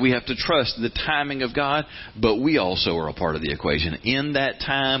 That we have to trust the timing of God, but we also are a part of the equation. In that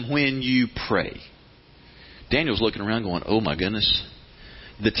time when you pray. Daniel's looking around going, oh my goodness.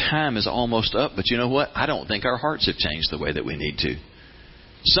 The time is almost up, but you know what? I don't think our hearts have changed the way that we need to.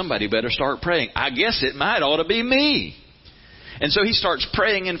 Somebody better start praying. I guess it might ought to be me. And so he starts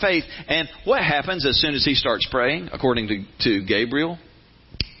praying in faith. And what happens as soon as he starts praying, according to Gabriel?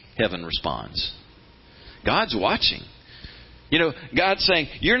 Heaven responds. God's watching. You know, God's saying,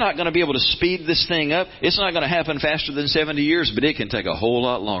 you're not going to be able to speed this thing up. It's not going to happen faster than 70 years, but it can take a whole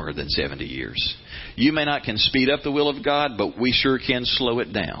lot longer than 70 years. You may not can speed up the will of God, but we sure can slow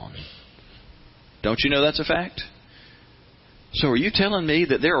it down. Don't you know that's a fact? So are you telling me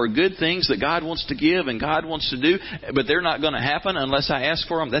that there are good things that God wants to give and God wants to do, but they're not going to happen unless I ask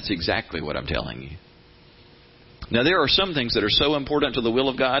for them? That's exactly what I'm telling you. Now, there are some things that are so important to the will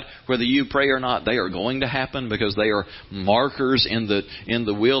of God, whether you pray or not, they are going to happen because they are markers in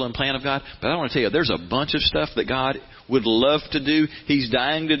the will and plan of God. But I want to tell you, there's a bunch of stuff that God would love to do. He's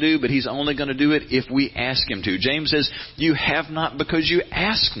dying to do, but He's only going to do it if we ask Him to. James says, you have not because you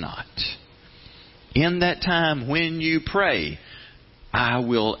ask not. In that time when you pray, I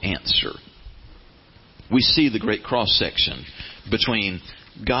will answer. We see the great cross-section between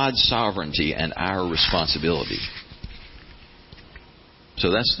God's sovereignty and our responsibility. So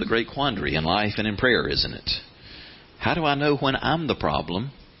that's the great quandary in life and in prayer, isn't it? How do I know when I'm the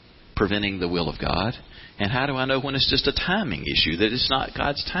problem preventing the will of God? And how do I know when it's just a timing issue, that it's not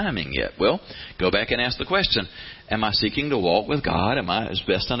God's timing yet? Well, go back and ask the question, am I seeking to walk with God? Am I, as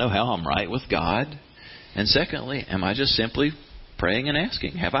best I know how, I'm right with God? And secondly, am I just simply praying and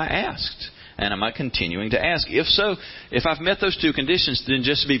asking? Have I asked? And am I continuing to ask? If so, if I've met those two conditions, then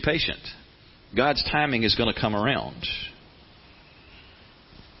just be patient. God's timing is going to come around.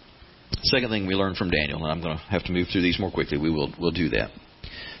 Second thing we learn from Daniel, and I'm going to have to move through these more quickly. We'll do that.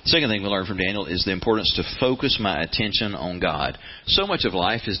 Second thing we learn from Daniel is the importance to focus my attention on God. So much of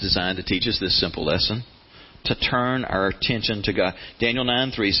life is designed to teach us this simple lesson, to turn our attention to God. Daniel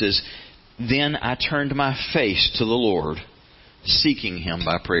 9:3 says, then I turned my face to the Lord, seeking Him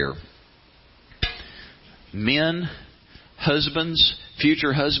by prayer. Men, husbands,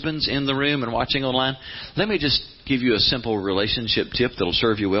 future husbands in the room and watching online, let me just give you a simple relationship tip that'll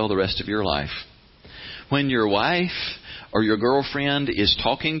serve you well the rest of your life. When your wife or your girlfriend is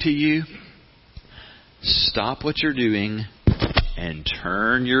talking to you, stop what you're doing and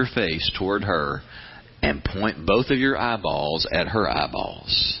turn your face toward her and point both of your eyeballs at her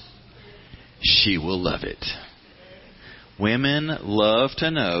eyeballs. She will love it. Women love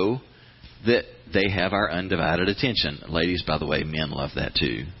to know that they have our undivided attention. Ladies, by the way, men love that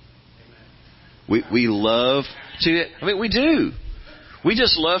too. We love to, we do. We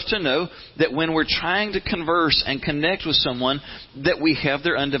just love to know that when we're trying to converse and connect with someone, that we have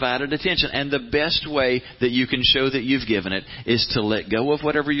their undivided attention. And the best way that you can show that you've given it is to let go of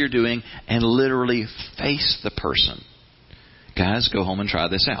whatever you're doing and literally face the person. Guys, go home and try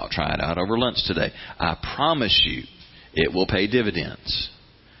this out. Try it out over lunch today. I promise you, it will pay dividends.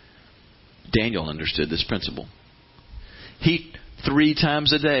 Daniel understood this principle. He 3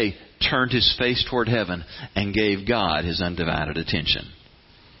 times a day turned his face toward heaven and gave God his undivided attention.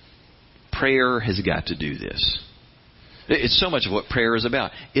 Prayer has got to do this. It's so much of what prayer is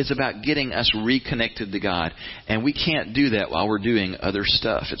about. It's about getting us reconnected to God. And we can't do that while we're doing other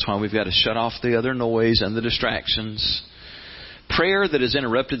stuff. It's why we've got to shut off the other noise and the distractions. Prayer that is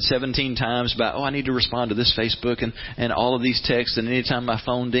interrupted 17 times by, I need to respond to this Facebook and all of these texts, and anytime my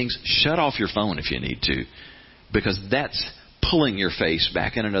phone dings, shut off your phone if you need to. Because that's pulling your face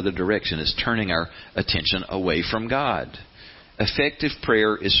back in another direction. It's turning our attention away from God. Effective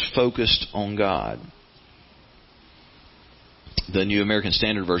prayer is focused on God. The New American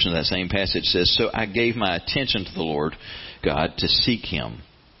Standard Version of that same passage says, so I gave my attention to the Lord God to seek Him.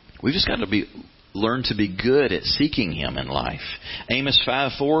 We've just got to learn to be good at seeking Him in life. Amos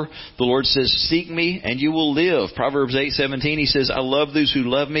 5:4, the Lord says, seek me and you will live. Proverbs 8:17, He says, I love those who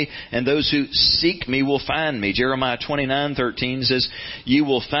love me, and those who seek me will find me. Jeremiah 29:13 says, you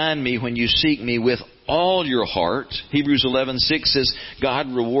will find me when you seek me with all your heart. Hebrews 11:6 says, God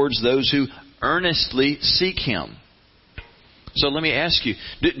rewards those who earnestly seek Him. So let me ask you,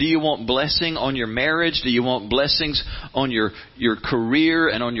 do you want blessing on your marriage? Do you want blessings on your career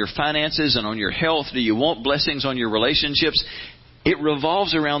and on your finances and on your health? Do you want blessings on your relationships? It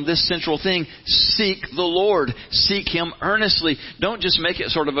revolves around this central thing. Seek the Lord. Seek Him earnestly. Don't just make it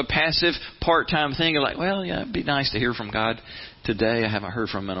sort of a passive part-time thing. You're like, well, yeah, it'd be nice to hear from God today. I haven't heard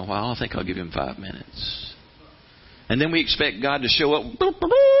from Him in a while. I think I'll give Him 5 minutes. And then we expect God to show up.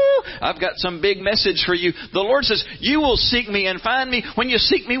 I've got some big message for you. The Lord says, you will seek me and find me when you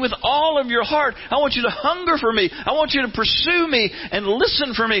seek me with all of your heart. I want you to hunger for me. I want you to pursue me and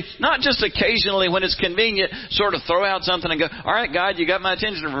listen for me. Not just occasionally when it's convenient, sort of throw out something and go, all right, God, you got my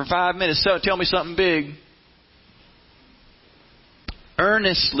attention for 5 minutes, so tell me something big.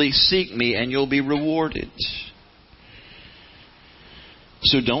 Earnestly seek me and you'll be rewarded.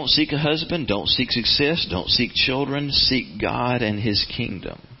 So don't seek a husband, don't seek success, don't seek children, seek God and His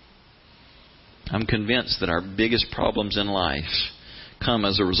kingdom. I'm convinced that our biggest problems in life come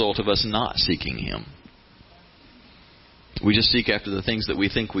as a result of us not seeking Him. We just seek after the things that we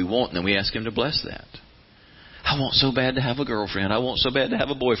think we want, and then we ask Him to bless that. I want so bad to have a girlfriend. I want so bad to have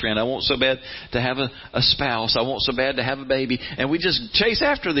a boyfriend. I want so bad to have a spouse. I want so bad to have a baby. And we just chase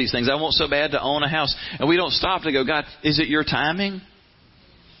after these things. I want so bad to own a house. And we don't stop to go, God, is it your timing?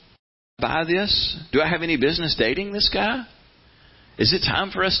 Buy this? Do I have any business dating this guy? Is it time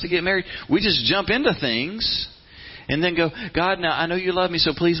for us to get married? We just jump into things and then go, God, now I know you love me,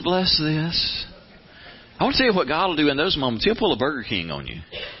 so please bless this. I want to tell you what God will do in those moments. He'll pull a Burger King on you.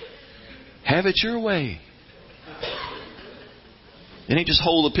 Have it your way. It ain't just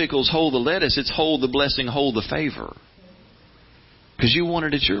hold the pickles, hold the lettuce. It's hold the blessing, hold the favor. Because you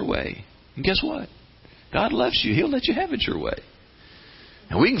wanted it your way. And guess what? God loves you. He'll let you have it your way.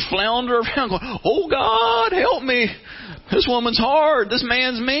 And we can flounder around going, oh God, help me. This woman's hard. This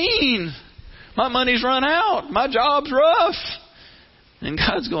man's mean. My money's run out. My job's rough. And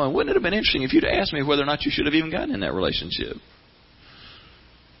God's going, wouldn't it have been interesting if you'd asked me whether or not you should have even gotten in that relationship?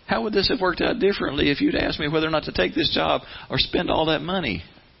 How would this have worked out differently if you'd asked me whether or not to take this job or spend all that money?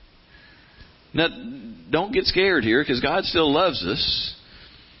 Now, don't get scared here, because God still loves us.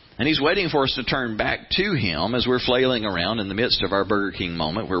 And He's waiting for us to turn back to Him as we're flailing around in the midst of our Burger King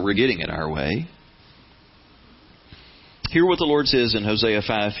moment where we're getting it our way. Hear what the Lord says in Hosea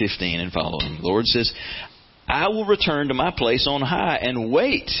 5:15 and following. The Lord says, I will return to my place on high and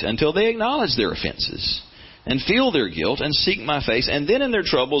wait until they acknowledge their offenses and feel their guilt and seek my face. And then in their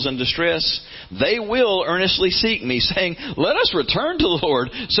troubles and distress, they will earnestly seek me, saying, let us return to the Lord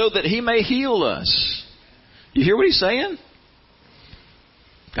so that He may heal us. You hear what He's saying?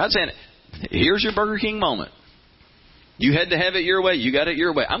 God's saying, here's your Burger King moment. You had to have it your way. You got it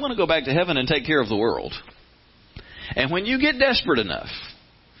your way. I'm going to go back to heaven and take care of the world. And when you get desperate enough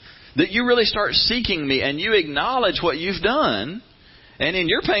that you really start seeking me and you acknowledge what you've done, and in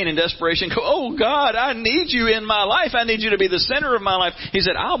your pain and desperation go, oh God, I need you in my life. I need you to be the center of my life. He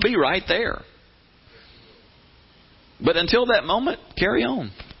said, I'll be right there. But until that moment, carry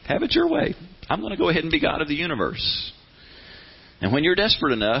on. Have it your way. I'm going to go ahead and be God of the universe. And when you're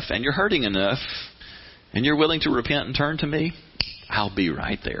desperate enough and you're hurting enough and you're willing to repent and turn to me, I'll be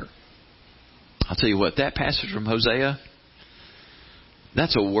right there. I'll tell you what, that passage from Hosea,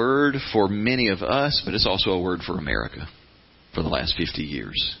 that's a word for many of us, but it's also a word for America for the last 50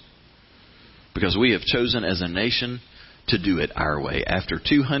 years. Because we have chosen as a nation to do it our way. After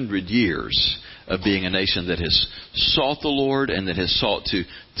 200 years of being a nation that has sought the Lord and that has sought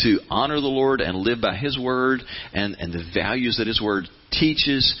to honor the Lord and live by His Word and the values that His Word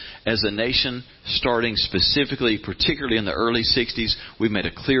teaches as a nation, starting specifically, particularly in the early 60s, we've made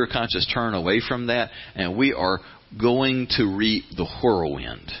a clear conscious turn away from that, and we are going to reap the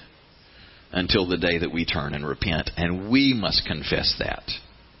whirlwind until the day that we turn and repent. And we must confess that.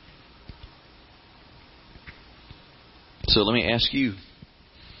 So let me ask you.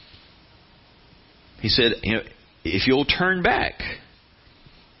 He said, if you'll turn back,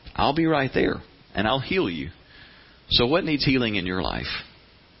 I'll be right there and I'll heal you. So what needs healing in your life?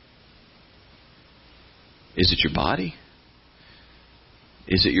 Is it your body?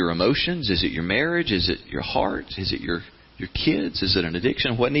 Is it your emotions? Is it your marriage? Is it your heart? Is it your kids? Is it an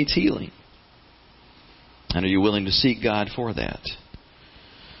addiction? What needs healing? And are you willing to seek God for that?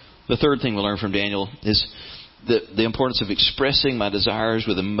 The third thing we learn from Daniel is the importance of expressing my desires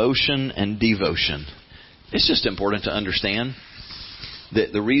with emotion and devotion. It's just important to understand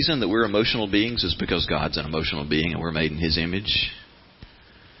that the reason that we're emotional beings is because God's an emotional being and we're made in His image.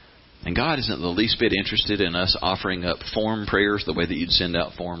 And God isn't the least bit interested in us offering up form prayers the way that you'd send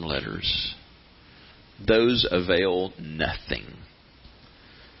out form letters. Those avail nothing.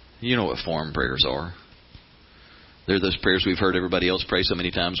 You know what form prayers are. They're those prayers we've heard everybody else pray so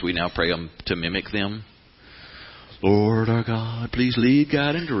many times, we now pray them to mimic them. Lord our God, please lead,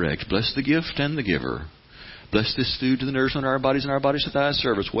 guide, and direct. Bless the gift and the giver. Bless this food to the nourishment of our bodies and our bodies to Thy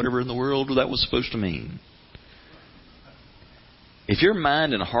service. Whatever in the world that was supposed to mean. If your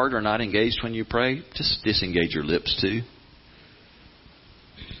mind and heart are not engaged when you pray, just disengage your lips too.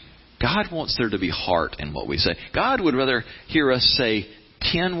 God wants there to be heart in what we say. God would rather hear us say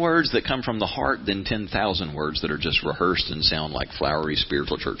 10 words that come from the heart than 10,000 words that are just rehearsed and sound like flowery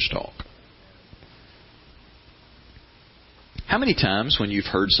spiritual church talk. How many times when you've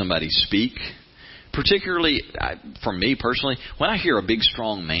heard somebody speak, particularly for me personally, when I hear a big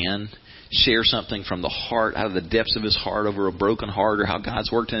strong man share something from the heart, out of the depths of his heart over a broken heart, or how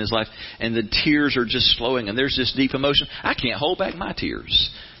God's worked in his life, and the tears are just flowing and there's this deep emotion, I can't hold back my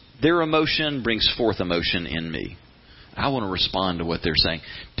tears. Their emotion brings forth emotion in me. I want to respond to what they're saying.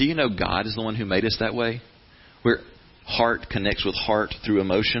 Do you know God is the one who made us that way? Where heart connects with heart through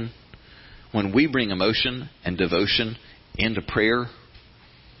emotion. When we bring emotion and devotion into prayer,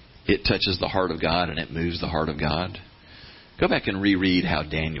 it touches the heart of God and it moves the heart of God. Go back and reread how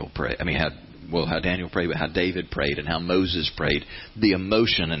Daniel prayed. How Daniel prayed, but how David prayed and how Moses prayed. The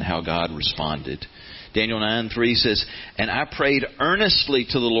emotion and how God responded. Daniel 9:3 says, "And I prayed earnestly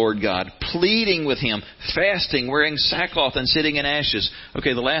to the Lord God, pleading with Him, fasting, wearing sackcloth, and sitting in ashes."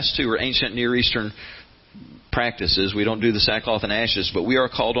 Okay, the last two are ancient Near Eastern practices. We don't do the sackcloth and ashes, but we are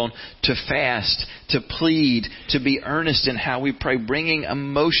called on to fast, to plead, to be earnest in how we pray, bringing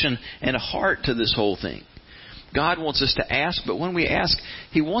emotion and heart to this whole thing. God wants us to ask, but when we ask,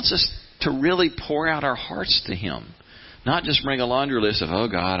 He wants us to really pour out our hearts to Him. Not just bring a laundry list of, oh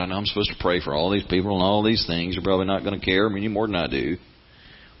God, I know I'm supposed to pray for all these people and all these things. You're probably not going to care any more than I do.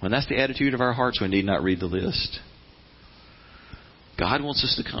 When that's the attitude of our hearts, we need not read the list. God wants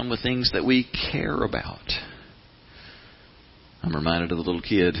us to come with things that we care about. I'm reminded of the little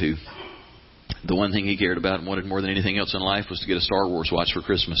kid who, the one thing he cared about and wanted more than anything else in life was to get a Star Wars watch for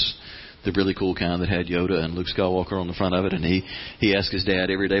Christmas. The really cool kind that had Yoda and Luke Skywalker on the front of it. And he asked his dad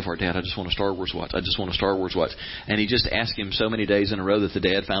every day for it, "Dad, I just want a Star Wars watch. I just want a Star Wars watch." And he just asked him so many days in a row that the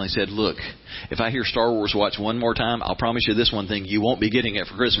dad finally said, "Look, if I hear Star Wars watch one more time, I'll promise you this one thing, you won't be getting it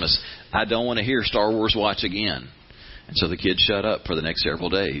for Christmas. I don't want to hear Star Wars watch again." And so the kid shut up for the next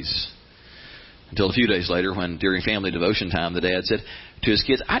several days. Until a few days later, when during family devotion time, the dad said to his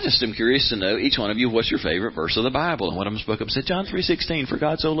kids, "I just am curious to know, each one of you, what's your favorite verse of the Bible?" And one of them spoke up and said, "John 3:16, for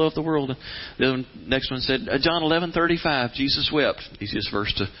God so loved the world." And the next one said, "John 11:35, Jesus wept." Easiest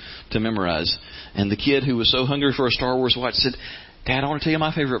verse to memorize. And the kid who was so hungry for a Star Wars watch said, "Dad, I want to tell you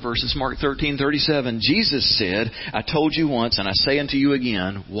my favorite verse. It's Mark 13:37. Jesus said, I told you once, and I say unto you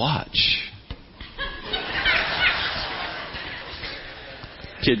again, watch."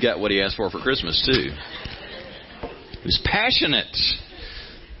 Kid got what he asked for Christmas, too. He was passionate.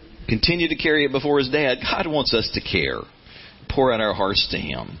 Continued to carry it before his dad. God wants us to care. Pour out our hearts to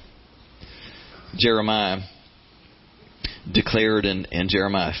Him. Jeremiah declared in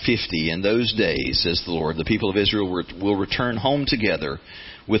Jeremiah 50, "In those days, says the Lord, the people of Israel will return home together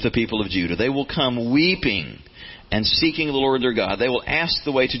with the people of Judah. They will come weeping and seeking the Lord their God. They will ask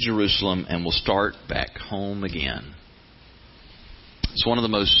the way to Jerusalem and will start back home again." It's one of the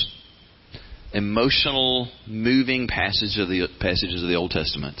most emotional, moving passages of the Old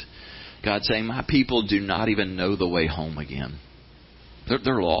Testament. God saying, my people do not even know the way home again.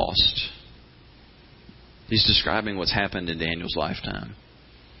 They're lost. He's describing what's happened in Daniel's lifetime.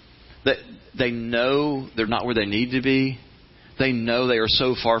 They know they're not where they need to be. They know they are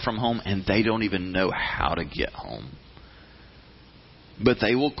so far from home, and they don't even know how to get home. But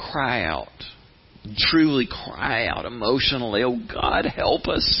they will cry out. Truly cry out emotionally, "Oh God, help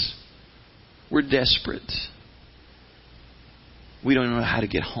us. We're desperate. We don't know how to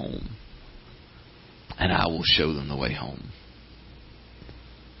get home. And I will show them the way home."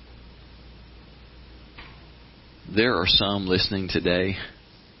 There are some listening today.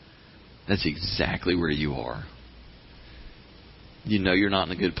 That's exactly where you are. You know you're not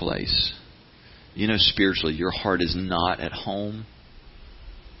in a good place. You know spiritually your heart is not at home.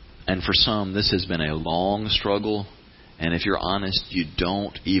 And for some, this has been a long struggle. And if you're honest, you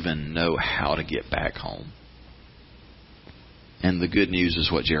don't even know how to get back home. And the good news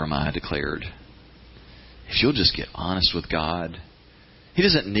is what Jeremiah declared. If you'll just get honest with God, He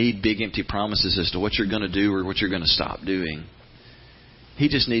doesn't need big empty promises as to what you're going to do or what you're going to stop doing. He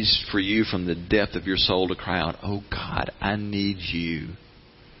just needs for you from the depth of your soul to cry out, "Oh God, I need you.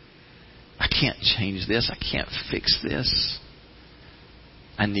 I can't change this. I can't fix this.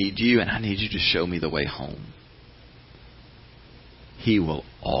 I need you, and I need you to show me the way home." He will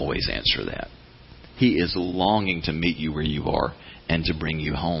always answer that. He is longing to meet you where you are and to bring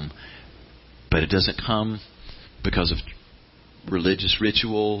you home. But it doesn't come because of religious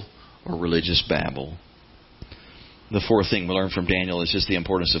ritual or religious babble. The fourth thing we learn from Daniel is just the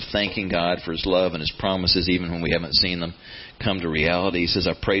importance of thanking God for His love and His promises, even when we haven't seen them come to reality. He says,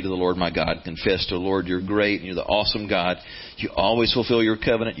 "I pray to the Lord my God, confess to the Lord you're great and you're the awesome God. You always fulfill your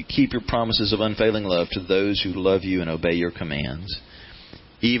covenant. You keep your promises of unfailing love to those who love you and obey your commands."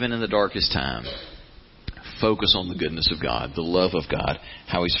 Even in the darkest time, focus on the goodness of God, the love of God,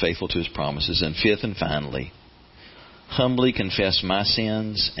 how He's faithful to His promises. And fifth and finally, humbly confess my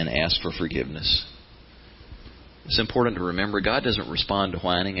sins and ask for forgiveness. It's important to remember God doesn't respond to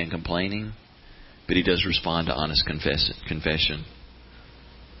whining and complaining, but He does respond to honest confession.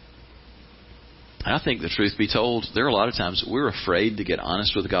 And I think the truth be told, there are a lot of times we're afraid to get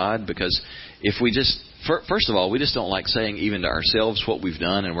honest with God because if we just First of all, we just don't like saying even to ourselves what we've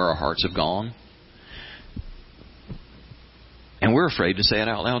done and where our hearts have gone. And we're afraid to say it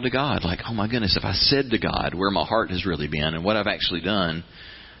out loud to God. Like, oh my goodness, if I said to God where my heart has really been and what I've actually done,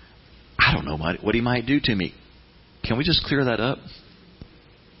 I don't know what He might do to me. Can we just clear that up?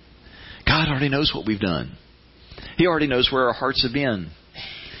 God already knows what we've done. He already knows where our hearts have been.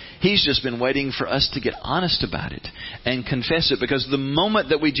 He's just been waiting for us to get honest about it and confess it. Because the moment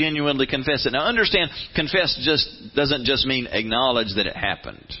that we genuinely confess it. Now understand, confess doesn't just mean acknowledge that it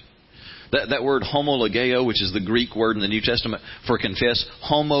happened. That word homologeo, which is the Greek word in the New Testament for confess.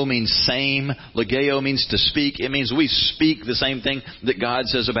 Homo means same. Logeo means to speak. It means we speak the same thing that God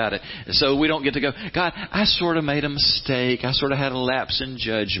says about it. So we don't get to go, God, I sort of made a mistake. I sort of had a lapse in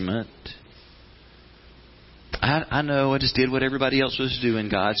judgment. I know I just did what everybody else was doing,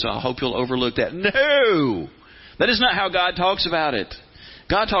 God, so I hope you'll overlook that. No! That is not how God talks about it.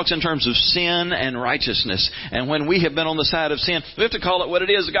 God talks in terms of sin and righteousness. And when we have been on the side of sin, we have to call it what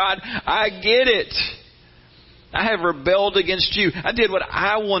it is. God, I get it. I have rebelled against you. I did what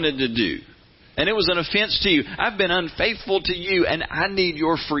I wanted to do. And it was an offense to you. I've been unfaithful to you, and I need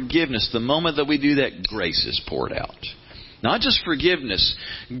your forgiveness. The moment that we do that, grace is poured out. Not just forgiveness.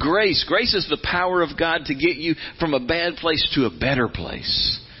 Grace. Grace is the power of God to get you from a bad place to a better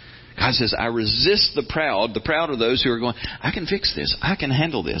place. God says, I resist the proud. The proud are those who are going, I can fix this. I can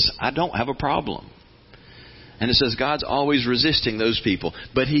handle this. I don't have a problem. And it says God's always resisting those people.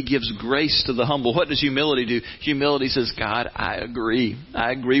 But He gives grace to the humble. What does humility do? Humility says, God, I agree.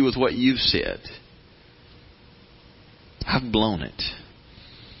 I agree with what you've said. I've blown it.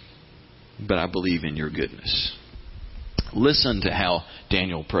 But I believe in your goodness. Listen to how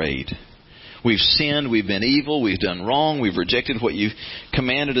Daniel prayed. We've sinned, we've been evil, we've done wrong, we've rejected what you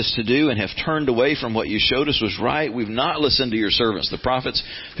commanded us to do and have turned away from what you showed us was right. We've not listened to your servants, the prophets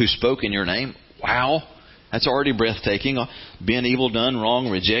who spoke in your name. Wow, that's already breathtaking. Been evil, done wrong,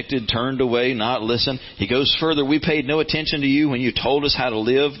 rejected, turned away, not listened. He goes further. We paid no attention to you when you told us how to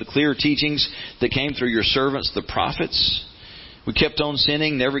live, the clear teachings that came through your servants, the prophets. We kept on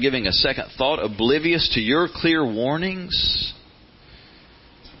sinning, never giving a second thought, oblivious to your clear warnings.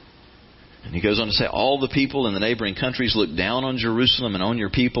 And he goes on to say, all the people in the neighboring countries look down on Jerusalem and on your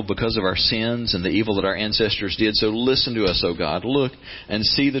people because of our sins and the evil that our ancestors did. So listen to us, O God. Look and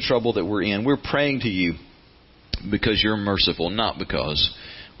see the trouble that we're in. We're praying to you because you're merciful, not because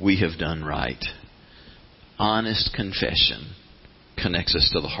we have done right. Honest confession connects us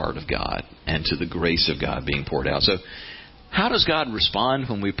to the heart of God and to the grace of God being poured out. So how does God respond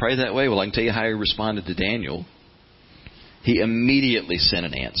when we pray that way? Well, I can tell you how He responded to Daniel. He immediately sent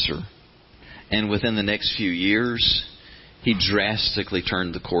an answer. And within the next few years, He drastically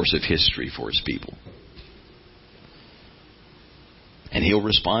turned the course of history for His people. And He'll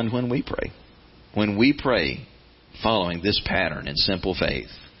respond when we pray. When we pray following this pattern in simple faith,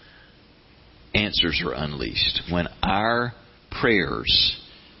 answers are unleashed. When our prayers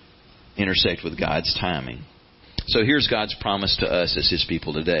intersect with God's timing. So here's God's promise to us as His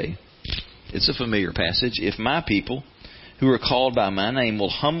people today. It's a familiar passage. If my people who are called by my name will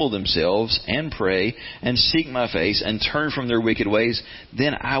humble themselves and pray and seek my face and turn from their wicked ways,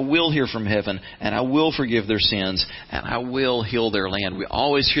 then I will hear from heaven and I will forgive their sins and I will heal their land. We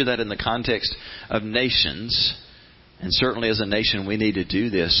always hear that in the context of nations. And certainly as a nation we need to do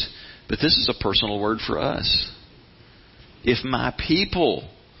this. But this is a personal word for us. If my people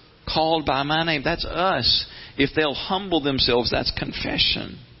called by my name, that's us. If they'll humble themselves, that's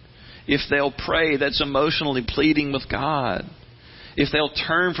confession. If they'll pray, that's emotionally pleading with God. If they'll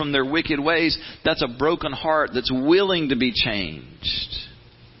turn from their wicked ways, that's a broken heart that's willing to be changed.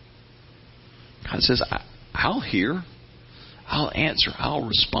 God says, I'll hear. I'll answer. I'll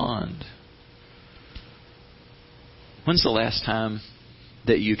respond. When's the last time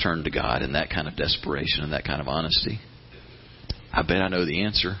that you turned to God in that kind of desperation and that kind of honesty? I bet I know the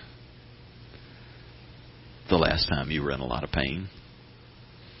answer. The last time you were in a lot of pain.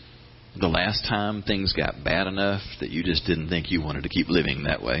 The last time things got bad enough that you just didn't think you wanted to keep living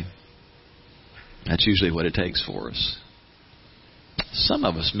that way. That's usually what it takes for us. Some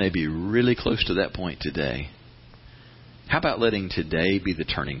of us may be really close to that point today. How about letting today be the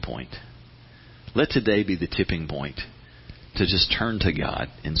turning point? Let today be the tipping point to just turn to God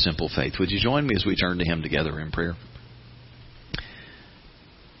in simple faith. Would you join me as we turn to Him together in prayer?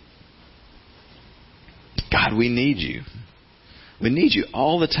 God, we need you. We need you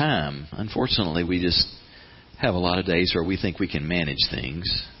all the time. Unfortunately, we just have a lot of days where we think we can manage things.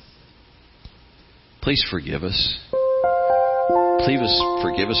 Please forgive us. Please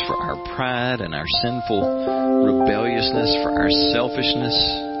forgive us for our pride and our sinful rebelliousness, for our selfishness.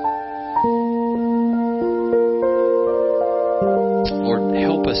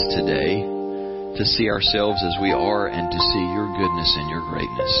 help us today to see ourselves as we are and to see your goodness and your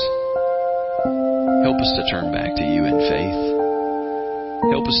greatness. Help us to turn back to you in faith.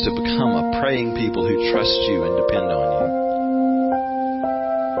 Help us to become a praying people who trust you and depend on you.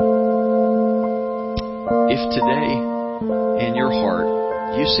 If today, in your heart,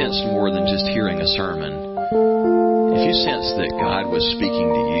 you sensed more than just hearing a sermon, if you sense that God was speaking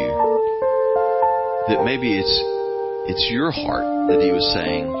to you, that maybe it's your heart that He was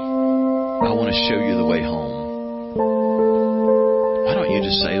saying, I want to show you the way home. Why don't you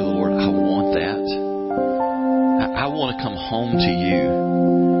just say, Lord, I want that. I want to come home to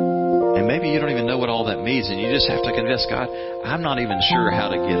you. And maybe you don't even know what all that means, and you just have to confess, God, I'm not even sure how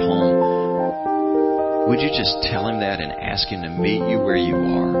to get home. Would you just tell Him that and ask Him to meet you where you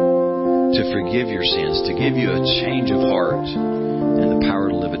are, to forgive your sins, to give you a change of heart and the power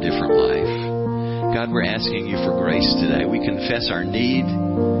to live a different life? God, we're asking you for grace today. We confess our need,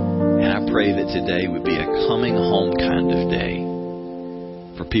 and I pray that today would be a coming home kind of day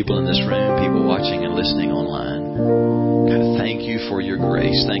for people in this room, people watching and listening online. God, thank you for your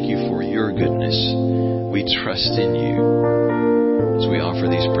grace. Thank you for your goodness. We trust in you as we offer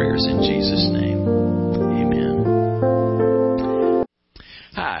these prayers in Jesus' name. Amen.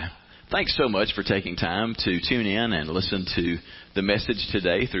 Hi. Thanks so much for taking time to tune in and listen to the message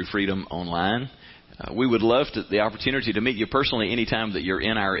today through Freedom Online. We would love the opportunity to meet you personally anytime that you're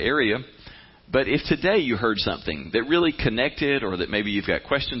in our area. But if today you heard something that really connected, or that maybe you've got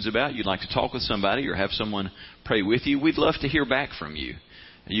questions about, you'd like to talk with somebody or have someone pray with you, we'd love to hear back from you.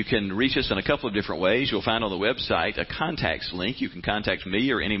 You can reach us in a couple of different ways. You'll find on the website a contacts link. You can contact me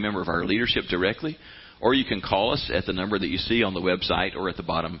or any member of our leadership directly, or you can call us at the number that you see on the website or at the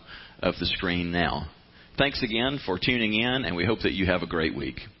bottom of the screen now. Thanks again for tuning in, and we hope that you have a great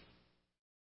week.